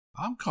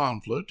 I'm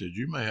conflicted.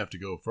 You may have to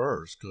go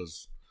first,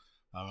 because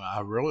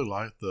I really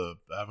like the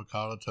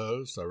avocado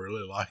toast. I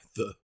really like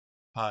the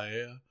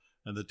paella.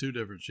 And the two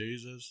different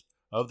cheeses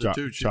of the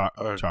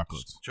chocolates.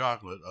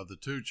 Of the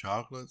two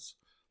chocolates,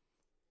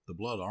 the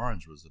blood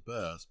orange was the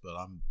best. But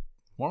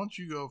why don't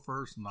you go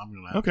first, and I'm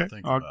going to have to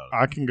think about it.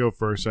 I can go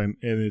first, and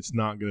it's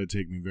not going to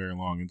take me very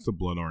long. It's the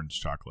blood orange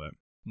chocolate.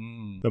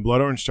 Mm. The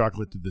blood orange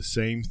chocolate did the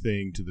same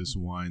thing to this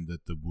wine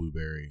that the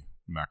blueberry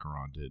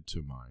macaron did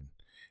to mine.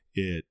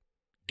 It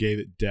gave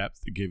it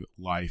depth, it gave it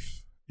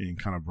life, and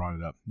kind of brought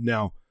it up.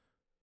 Now,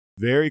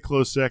 very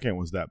close second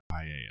was that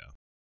paella.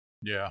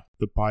 Yeah.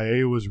 The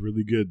paella was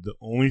really good. The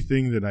only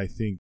thing that I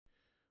think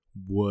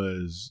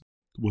was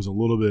a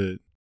little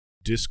bit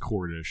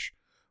discordish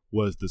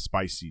was the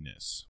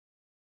spiciness.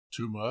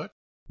 Too much?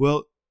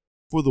 Well,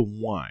 for the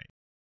wine.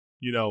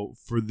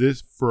 For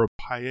a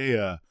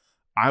paella,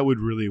 I would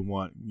really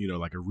want,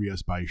 like a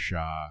Rias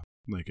Baixá,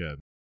 like a,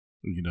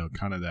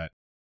 kind of that,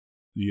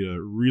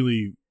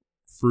 really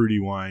fruity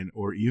wine,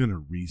 or even a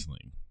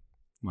Riesling.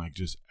 Like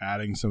just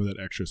adding some of that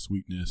extra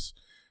sweetness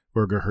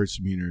or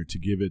Gewürztraminer to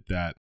give it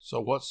that. So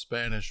what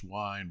Spanish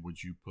wine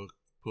would you put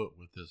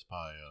with this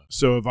paella?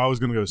 So if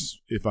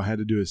I had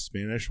to do a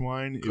Spanish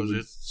wine, because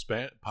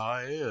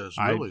paella is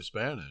really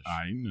Spanish.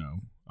 I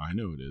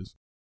know it is.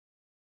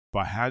 If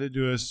I had to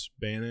do a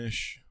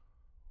Spanish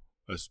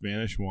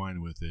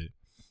wine with it,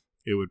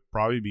 it would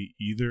probably be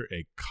either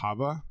a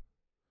Cava,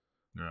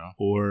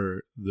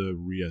 or the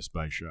Rias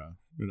Baixá,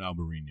 an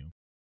Albarino.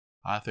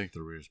 I think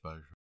the rear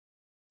special.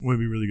 Would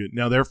be really good.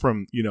 Now they're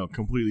from,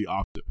 completely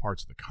opposite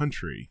parts of the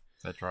country.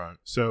 That's right.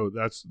 So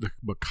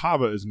but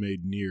Cava is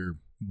made near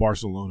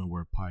Barcelona,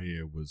 where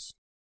paella was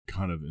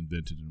kind of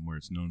invented and where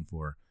it's known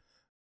for.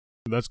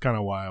 That's kind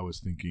of why I was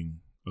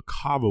thinking a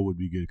Cava would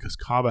be good, because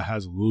Cava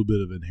has a little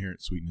bit of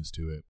inherent sweetness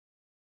to it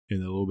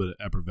and a little bit of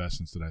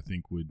effervescence that I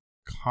think would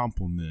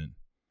complement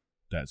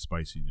that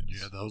spiciness.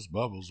 Yeah, those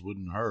bubbles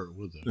wouldn't hurt,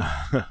 would they?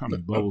 I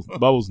mean,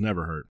 bubbles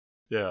never hurt.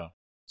 Yeah.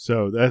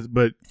 So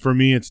but for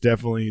me, it's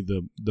definitely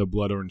the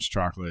blood orange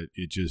chocolate.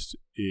 It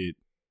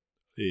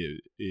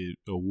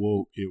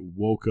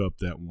woke up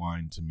that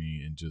wine to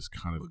me, and just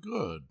kind of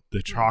good.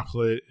 The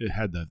chocolate, it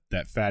had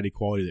that fatty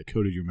quality that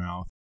coated your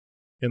mouth,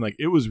 and like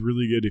it was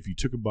really good if you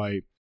took a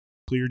bite,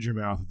 cleared your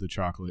mouth of the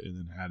chocolate, and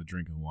then had a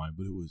drink of the wine.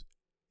 But it was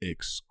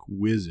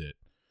exquisite.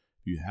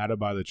 You had to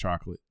buy the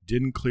chocolate,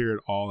 didn't clear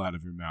it all out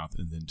of your mouth,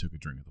 and then took a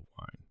drink of the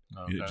wine.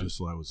 Okay.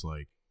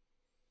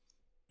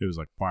 It was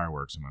like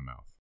fireworks in my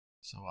mouth.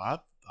 So I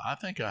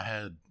think I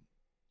had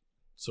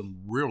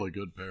some really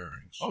good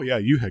pairings. Oh yeah,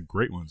 you had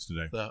great ones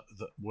today.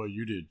 Well,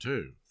 you did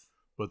too.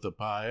 But the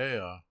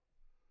paella,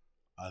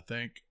 I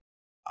think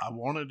I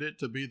wanted it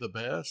to be the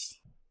best,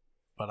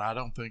 but I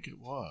don't think it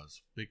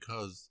was,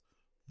 because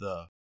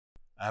the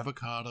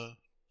avocado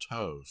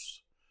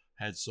toast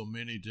had so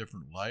many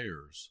different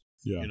layers.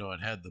 Yeah.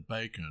 It had the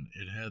bacon,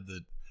 it had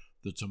the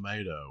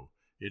tomato,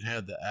 it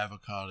had the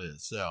avocado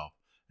itself,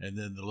 and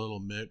then the little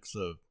mix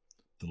of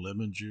the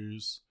lemon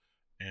juice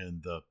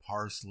and the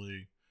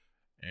parsley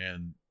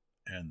and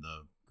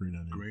the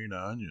green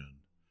onion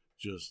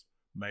just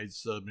made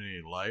so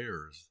many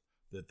layers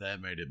that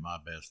made it my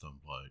best on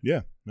plate.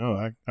 Yeah. No,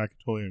 I can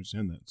totally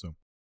understand that. So it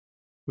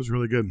was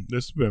really good.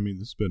 This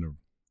has been a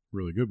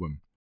really good one.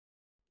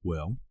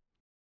 Well,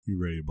 you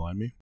ready to blind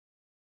me?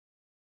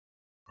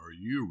 Are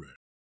you ready?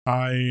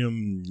 I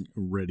am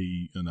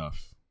ready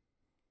enough.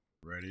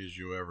 Ready as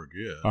you ever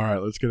get. All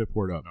right, let's get it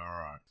poured up.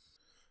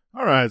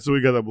 All right, so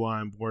we got the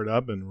blind poured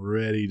up and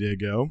ready to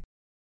go.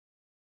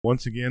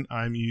 Once again,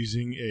 I'm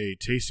using a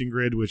tasting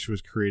grid, which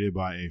was created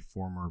by a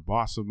former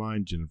boss of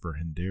mine, Jennifer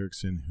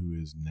Hendrickson, who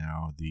is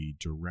now the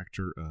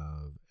Director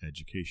of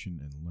Education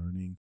and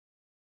Learning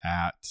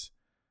at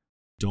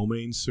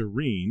Domaine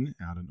Serene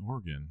out in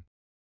Oregon.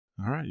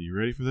 All right, you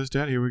ready for this,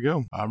 Dad? Here we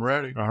go. I'm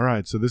ready. All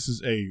right, so this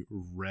is a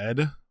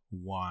red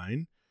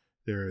wine.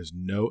 There is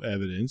no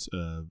evidence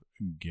of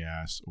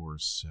gas or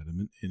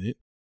sediment in it.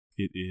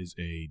 It is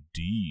a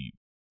deep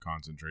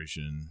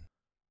concentration.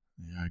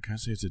 Yeah, I kind of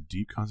say it's a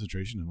deep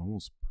concentration of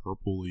almost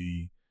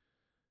purpley.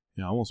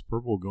 Yeah, almost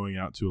purple, going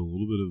out to a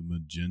little bit of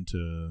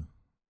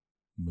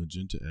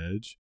magenta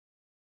edge.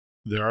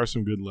 There are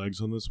some good legs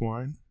on this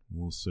wine.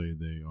 We'll say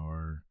they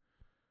are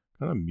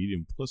kind of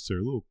medium, plus they're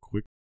a little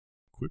quick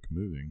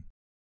moving.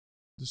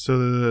 So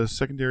the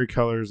secondary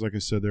colors, like I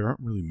said, there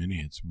aren't really many.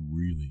 It's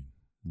really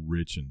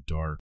rich and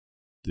dark.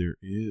 There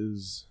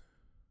is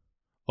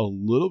a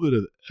little bit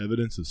of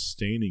evidence of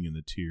staining in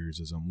the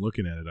tears as I'm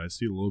looking at it. I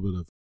see a little bit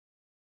of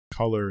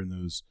color in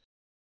the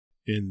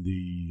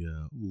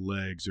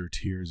legs or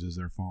tears as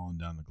they're falling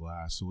down the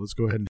glass. So let's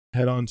go ahead and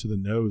head on to the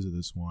nose of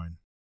this wine.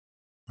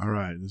 All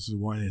right, this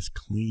wine is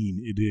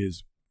clean. It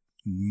is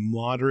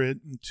moderate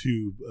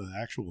to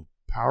actual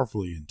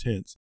powerfully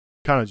intense.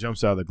 Kind of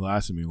jumps out of the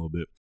glass at me a little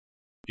bit.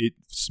 It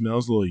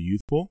smells a little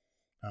youthful.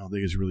 I don't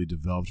think it's really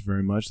developed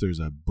very much. There's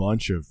a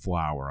bunch of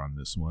flower on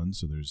this one,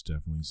 so there's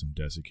definitely some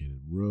desiccated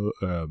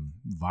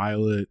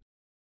violet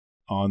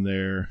on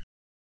there.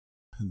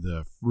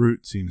 The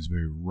fruit seems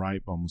very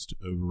ripe, almost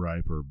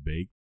overripe or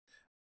baked.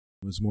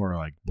 It's more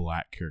like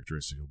black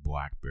characteristic of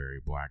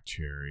blackberry, black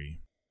cherry,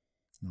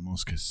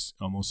 almost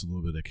a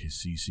little bit of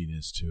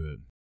cassis-ness to it.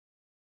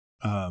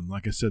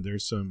 Like I said,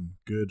 there's some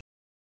good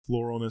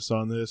floralness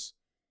on this.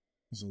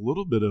 There's a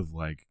little bit of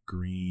like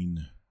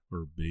green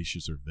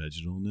herbaceous or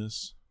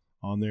vegetalness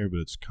on there, but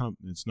it's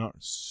not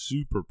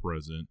super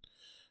present.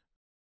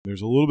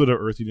 There's a little bit of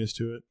earthiness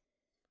to it,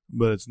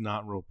 but it's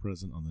not real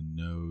present on the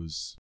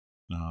nose.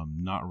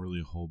 Not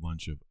really a whole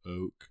bunch of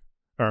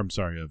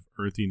of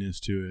earthiness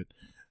to it.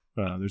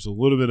 There's a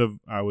little bit of,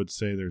 I would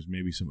say there's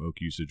maybe some oak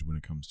usage when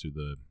it comes to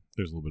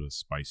there's a little bit of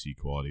spicy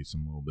quality,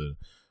 some little bit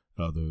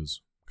of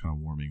those kind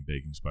of warming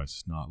baking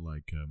spices, not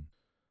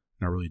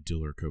really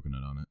dill or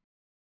coconut on it.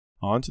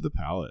 On to the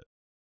palate.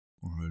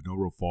 No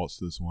real faults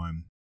to this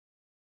wine.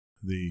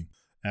 The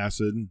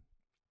acid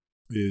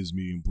is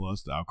medium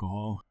plus. The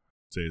alcohol,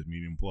 I'd say, is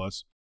medium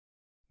plus.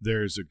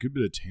 There's a good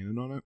bit of tannin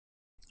on it.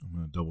 I'm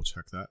going to double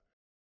check that.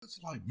 It's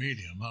like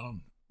medium. I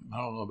don't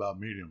know about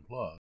medium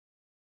plus.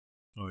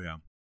 Oh, yeah.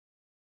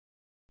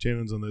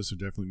 Tannins on this are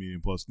definitely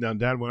medium plus. Now,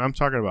 Dad, when I'm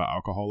talking about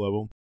alcohol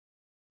level,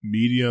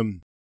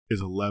 medium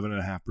is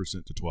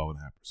 11.5% to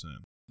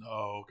 12.5%.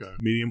 Oh, okay.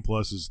 Medium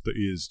plus is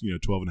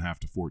 12.5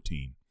 to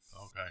 14.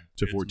 Okay.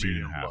 To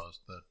 14.5.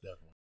 Plus, that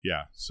definitely.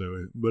 Yeah.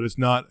 So, but it's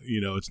not,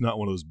 it's not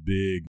one of those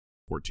big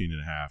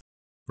 14.5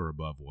 or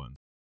above ones.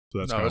 So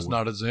that's it's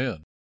not a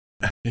Zen.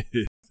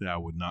 I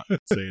would not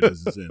say it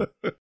as a Zen.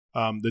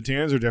 The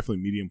tannins are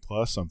definitely medium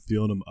plus. I'm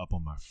feeling them up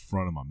on my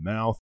front of my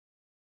mouth.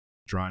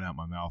 drying out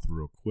my mouth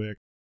real quick.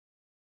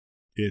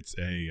 It's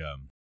a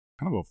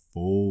kind of a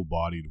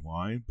full-bodied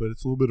wine, but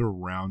it's a little bit of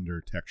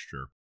rounder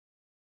texture.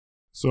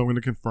 So I'm going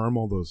to confirm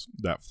all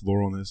that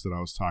floralness that I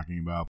was talking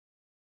about.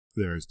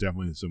 There's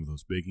definitely some of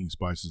those baking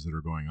spices that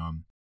are going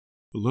on.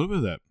 A little bit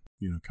of that,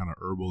 kind of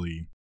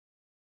herbally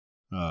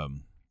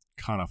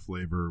kind of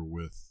flavor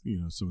with,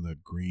 some of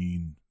that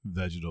green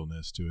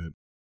vegetalness to it.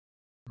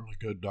 Really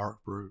good dark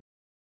fruit.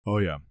 Oh,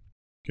 yeah.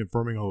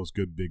 Confirming all those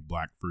good big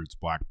black fruits,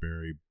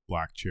 blackberry,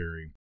 black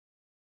cherry,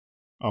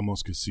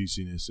 almost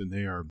cassis-ness, and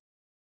they are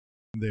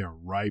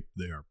ripe,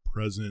 they are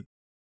present,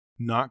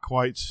 not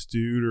quite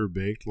stewed or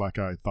baked like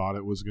I thought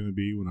it was going to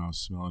be when I was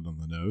smelling on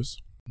the nose.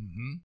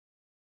 Mm-hmm.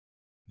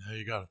 Now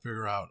you got to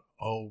figure out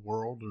old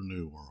world or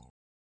new world.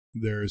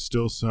 There's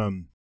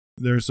some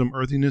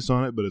earthiness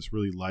on it, but it's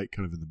really light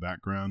kind of in the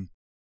background.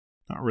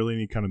 Not really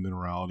any kind of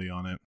minerality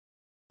on it.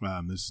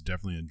 This is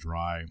definitely a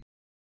dry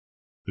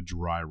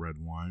red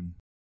wine.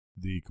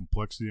 The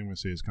complexity, I'm going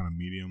to say, is kind of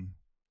medium.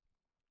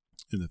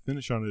 And the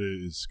finish on it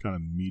is kind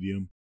of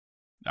medium.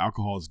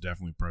 Alcohol is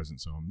definitely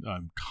present, so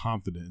I'm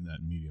confident in that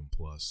medium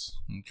plus.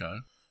 Okay.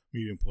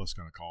 Medium plus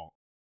kind of call.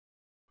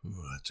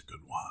 Ooh, that's a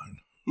good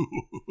wine.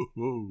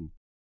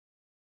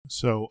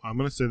 So I'm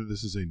going to say that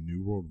this is a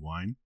New World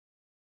wine.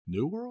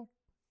 New World?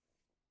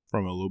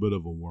 From a little bit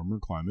of a warmer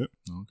climate.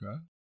 Okay.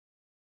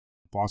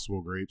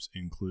 Possible grapes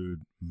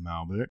include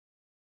Malbec,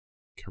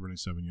 Cabernet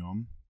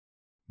Sauvignon,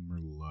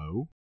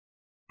 Merlot,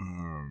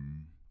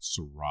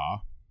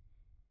 Syrah.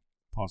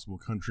 Possible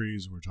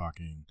countries, we're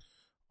talking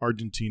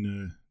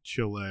Argentina,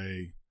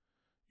 Chile,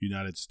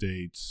 United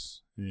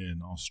States,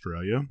 and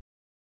Australia.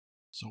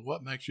 So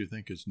what makes you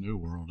think it's New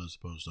World as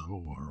opposed to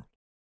Old World?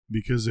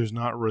 Because there's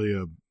not really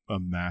a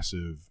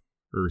massive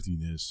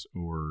earthiness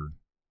or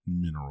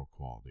mineral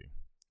quality.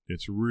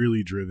 It's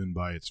really driven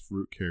by its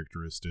fruit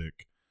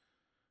characteristic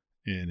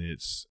and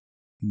its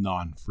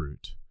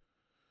non-fruit.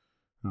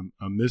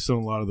 I'm missing a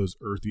lot of those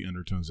earthy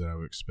undertones that I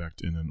would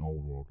expect in an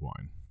Old World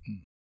wine.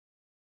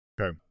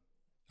 Okay.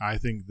 I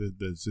think that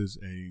this is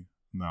a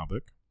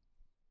Malbec.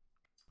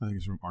 I think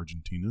it's from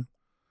Argentina,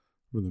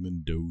 from the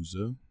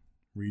Mendoza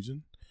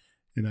region.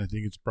 And I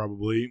think it's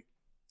probably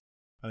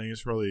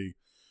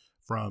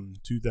from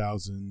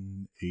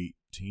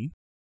 2018.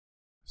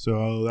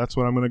 So that's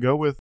what I'm going to go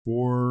with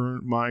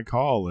for my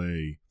call,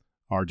 a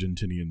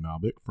Argentinian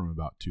Malbec from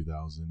about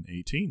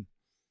 2018.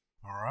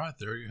 All right,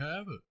 there you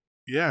have it.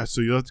 Yeah, so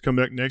you'll have to come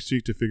back next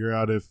week to figure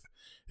out if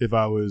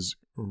I was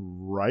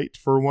right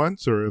for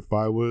once or if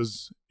I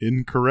was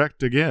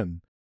incorrect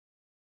again.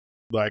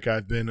 Like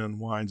I've been on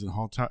wines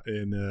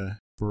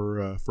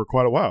for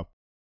quite a while.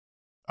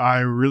 I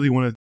really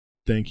want to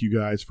thank you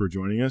guys for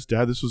joining us.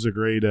 Dad, this was a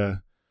great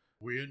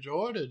we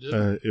enjoyed it,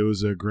 didn't we? It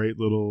was a great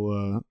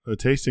little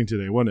tasting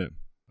today, wasn't it?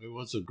 It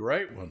was a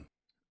great one.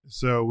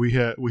 So we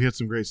had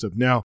some great stuff.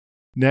 Now,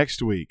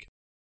 next week's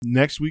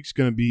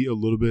going to be a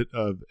little bit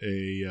of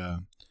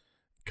a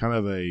kind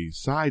of a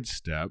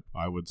sidestep,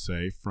 I would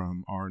say,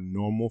 from our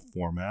normal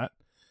format.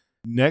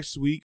 Next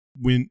week,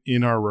 when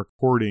in our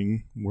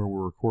recording, where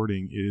we're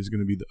recording, it is going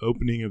to be the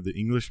opening of the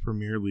English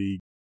Premier League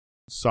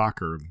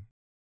soccer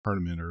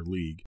tournament or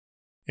league.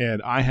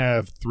 And I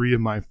have 3 of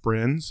my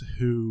friends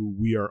who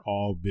we are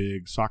all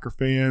big soccer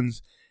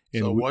fans.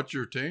 And so what's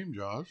your team,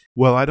 Josh?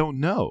 Well, I don't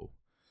know.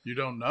 You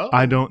don't know?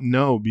 I don't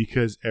know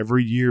because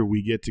every year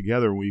we get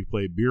together and we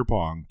play beer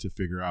pong to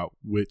figure out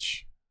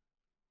which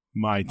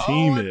my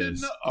team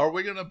is. Are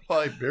we going to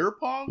play beer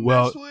pong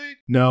next week?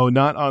 No,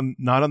 not on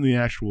the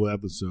actual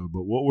episode.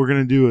 But what we're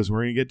going to do is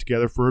we're going to get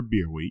together for a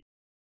beer week.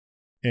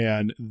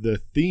 And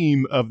the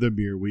theme of the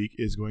beer week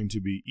is going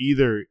to be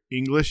either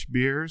English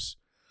beers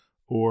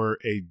or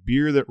a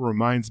beer that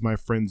reminds my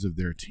friends of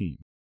their team.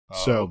 Oh,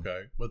 so,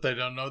 okay. But they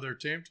don't know their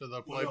team till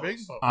they play big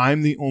pong.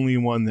 I'm the only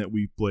one that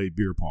we play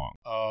beer pong.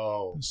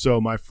 Oh. So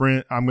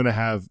I'm going to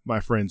have my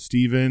friend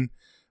Steven,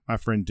 my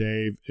friend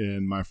Dave,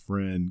 and my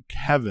friend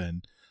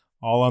Kevin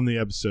all on the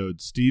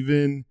episode.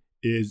 Steven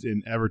is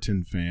an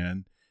Everton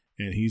fan,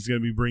 and he's going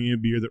to be bringing a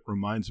beer that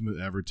reminds him of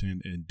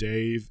Everton. And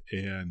Dave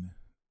and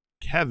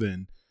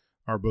Kevin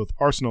are both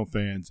Arsenal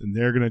fans, and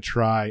they're going to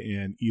try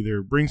and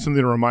either bring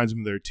something that reminds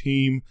them of their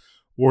team,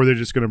 or they're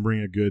just going to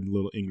bring a good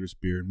little English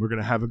beer. And we're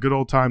going to have a good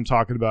old time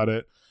talking about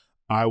it.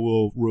 I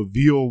will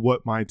reveal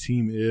what my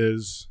team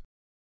is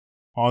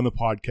on the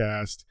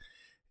podcast.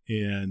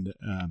 And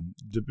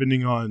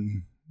depending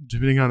on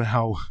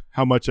how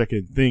much I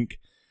can think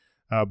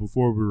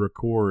before we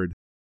record,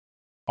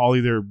 I'll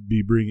either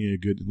be bringing a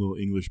good little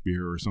English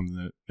beer or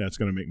something that's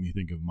going to make me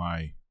think of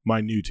my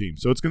new team.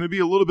 So it's going to be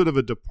a little bit of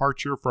a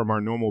departure from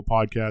our normal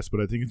podcast, but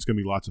I think it's going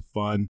to be lots of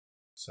fun.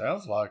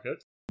 Sounds like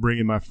it.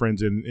 Bringing my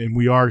friends in, and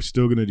we are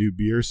still going to do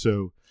beer.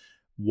 So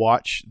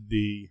watch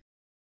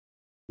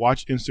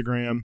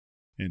Instagram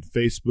and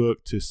Facebook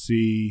to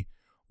see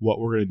what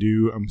we're going to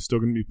do. I'm still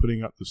going to be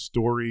putting up the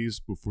stories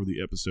before the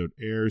episode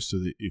airs, so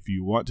that if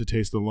you want to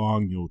taste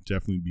along, you'll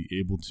definitely be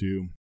able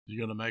to. You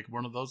going to make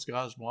one of those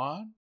guys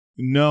blind?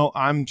 No,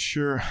 I'm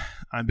sure.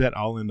 I bet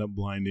I'll end up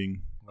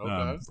blinding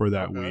for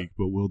that week,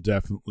 but we'll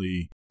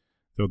definitely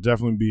there'll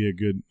definitely be a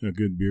good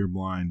beer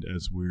blind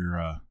as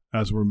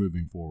we're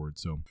moving forward.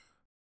 So,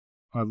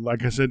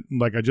 like I said,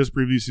 like I just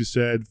previously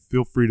said,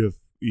 feel free to,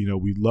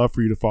 we'd love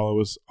for you to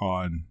follow us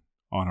on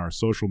our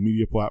social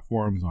media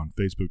platforms on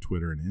Facebook,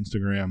 Twitter, and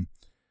Instagram.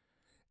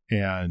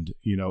 And,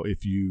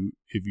 if you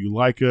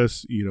like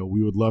us,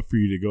 we would love for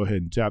you to go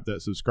ahead and tap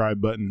that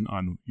subscribe button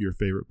on your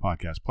favorite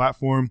podcast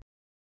platform.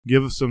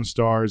 Give us some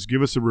stars,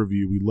 give us a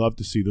review. We love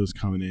to see those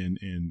coming in,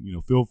 and,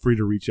 feel free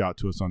to reach out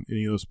to us on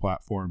any of those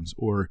platforms,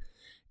 or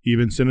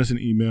even send us an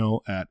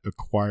email at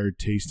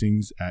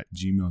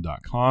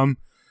acquiredtastings@gmail.com.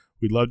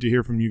 We'd love to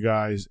hear from you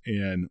guys,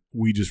 and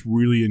we just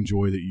really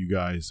enjoy that you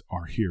guys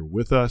are here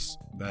with us.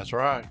 That's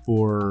right.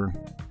 For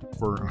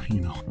over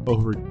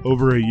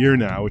a year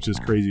now, which is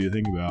crazy to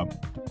think about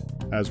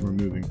as we're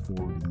moving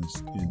forward in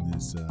this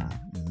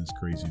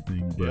crazy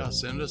thing. But, yeah,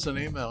 send us an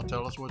email.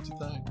 Tell us what you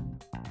think.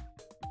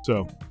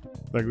 So,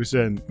 like we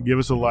said, give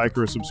us a like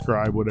or a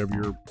subscribe, whatever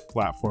your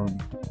platform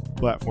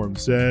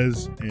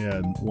says.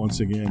 And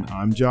once again,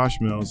 I'm Josh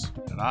Mills.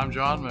 And I'm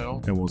John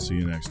Mills. And we'll see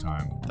you next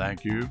time.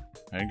 Thank you,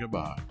 and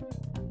goodbye.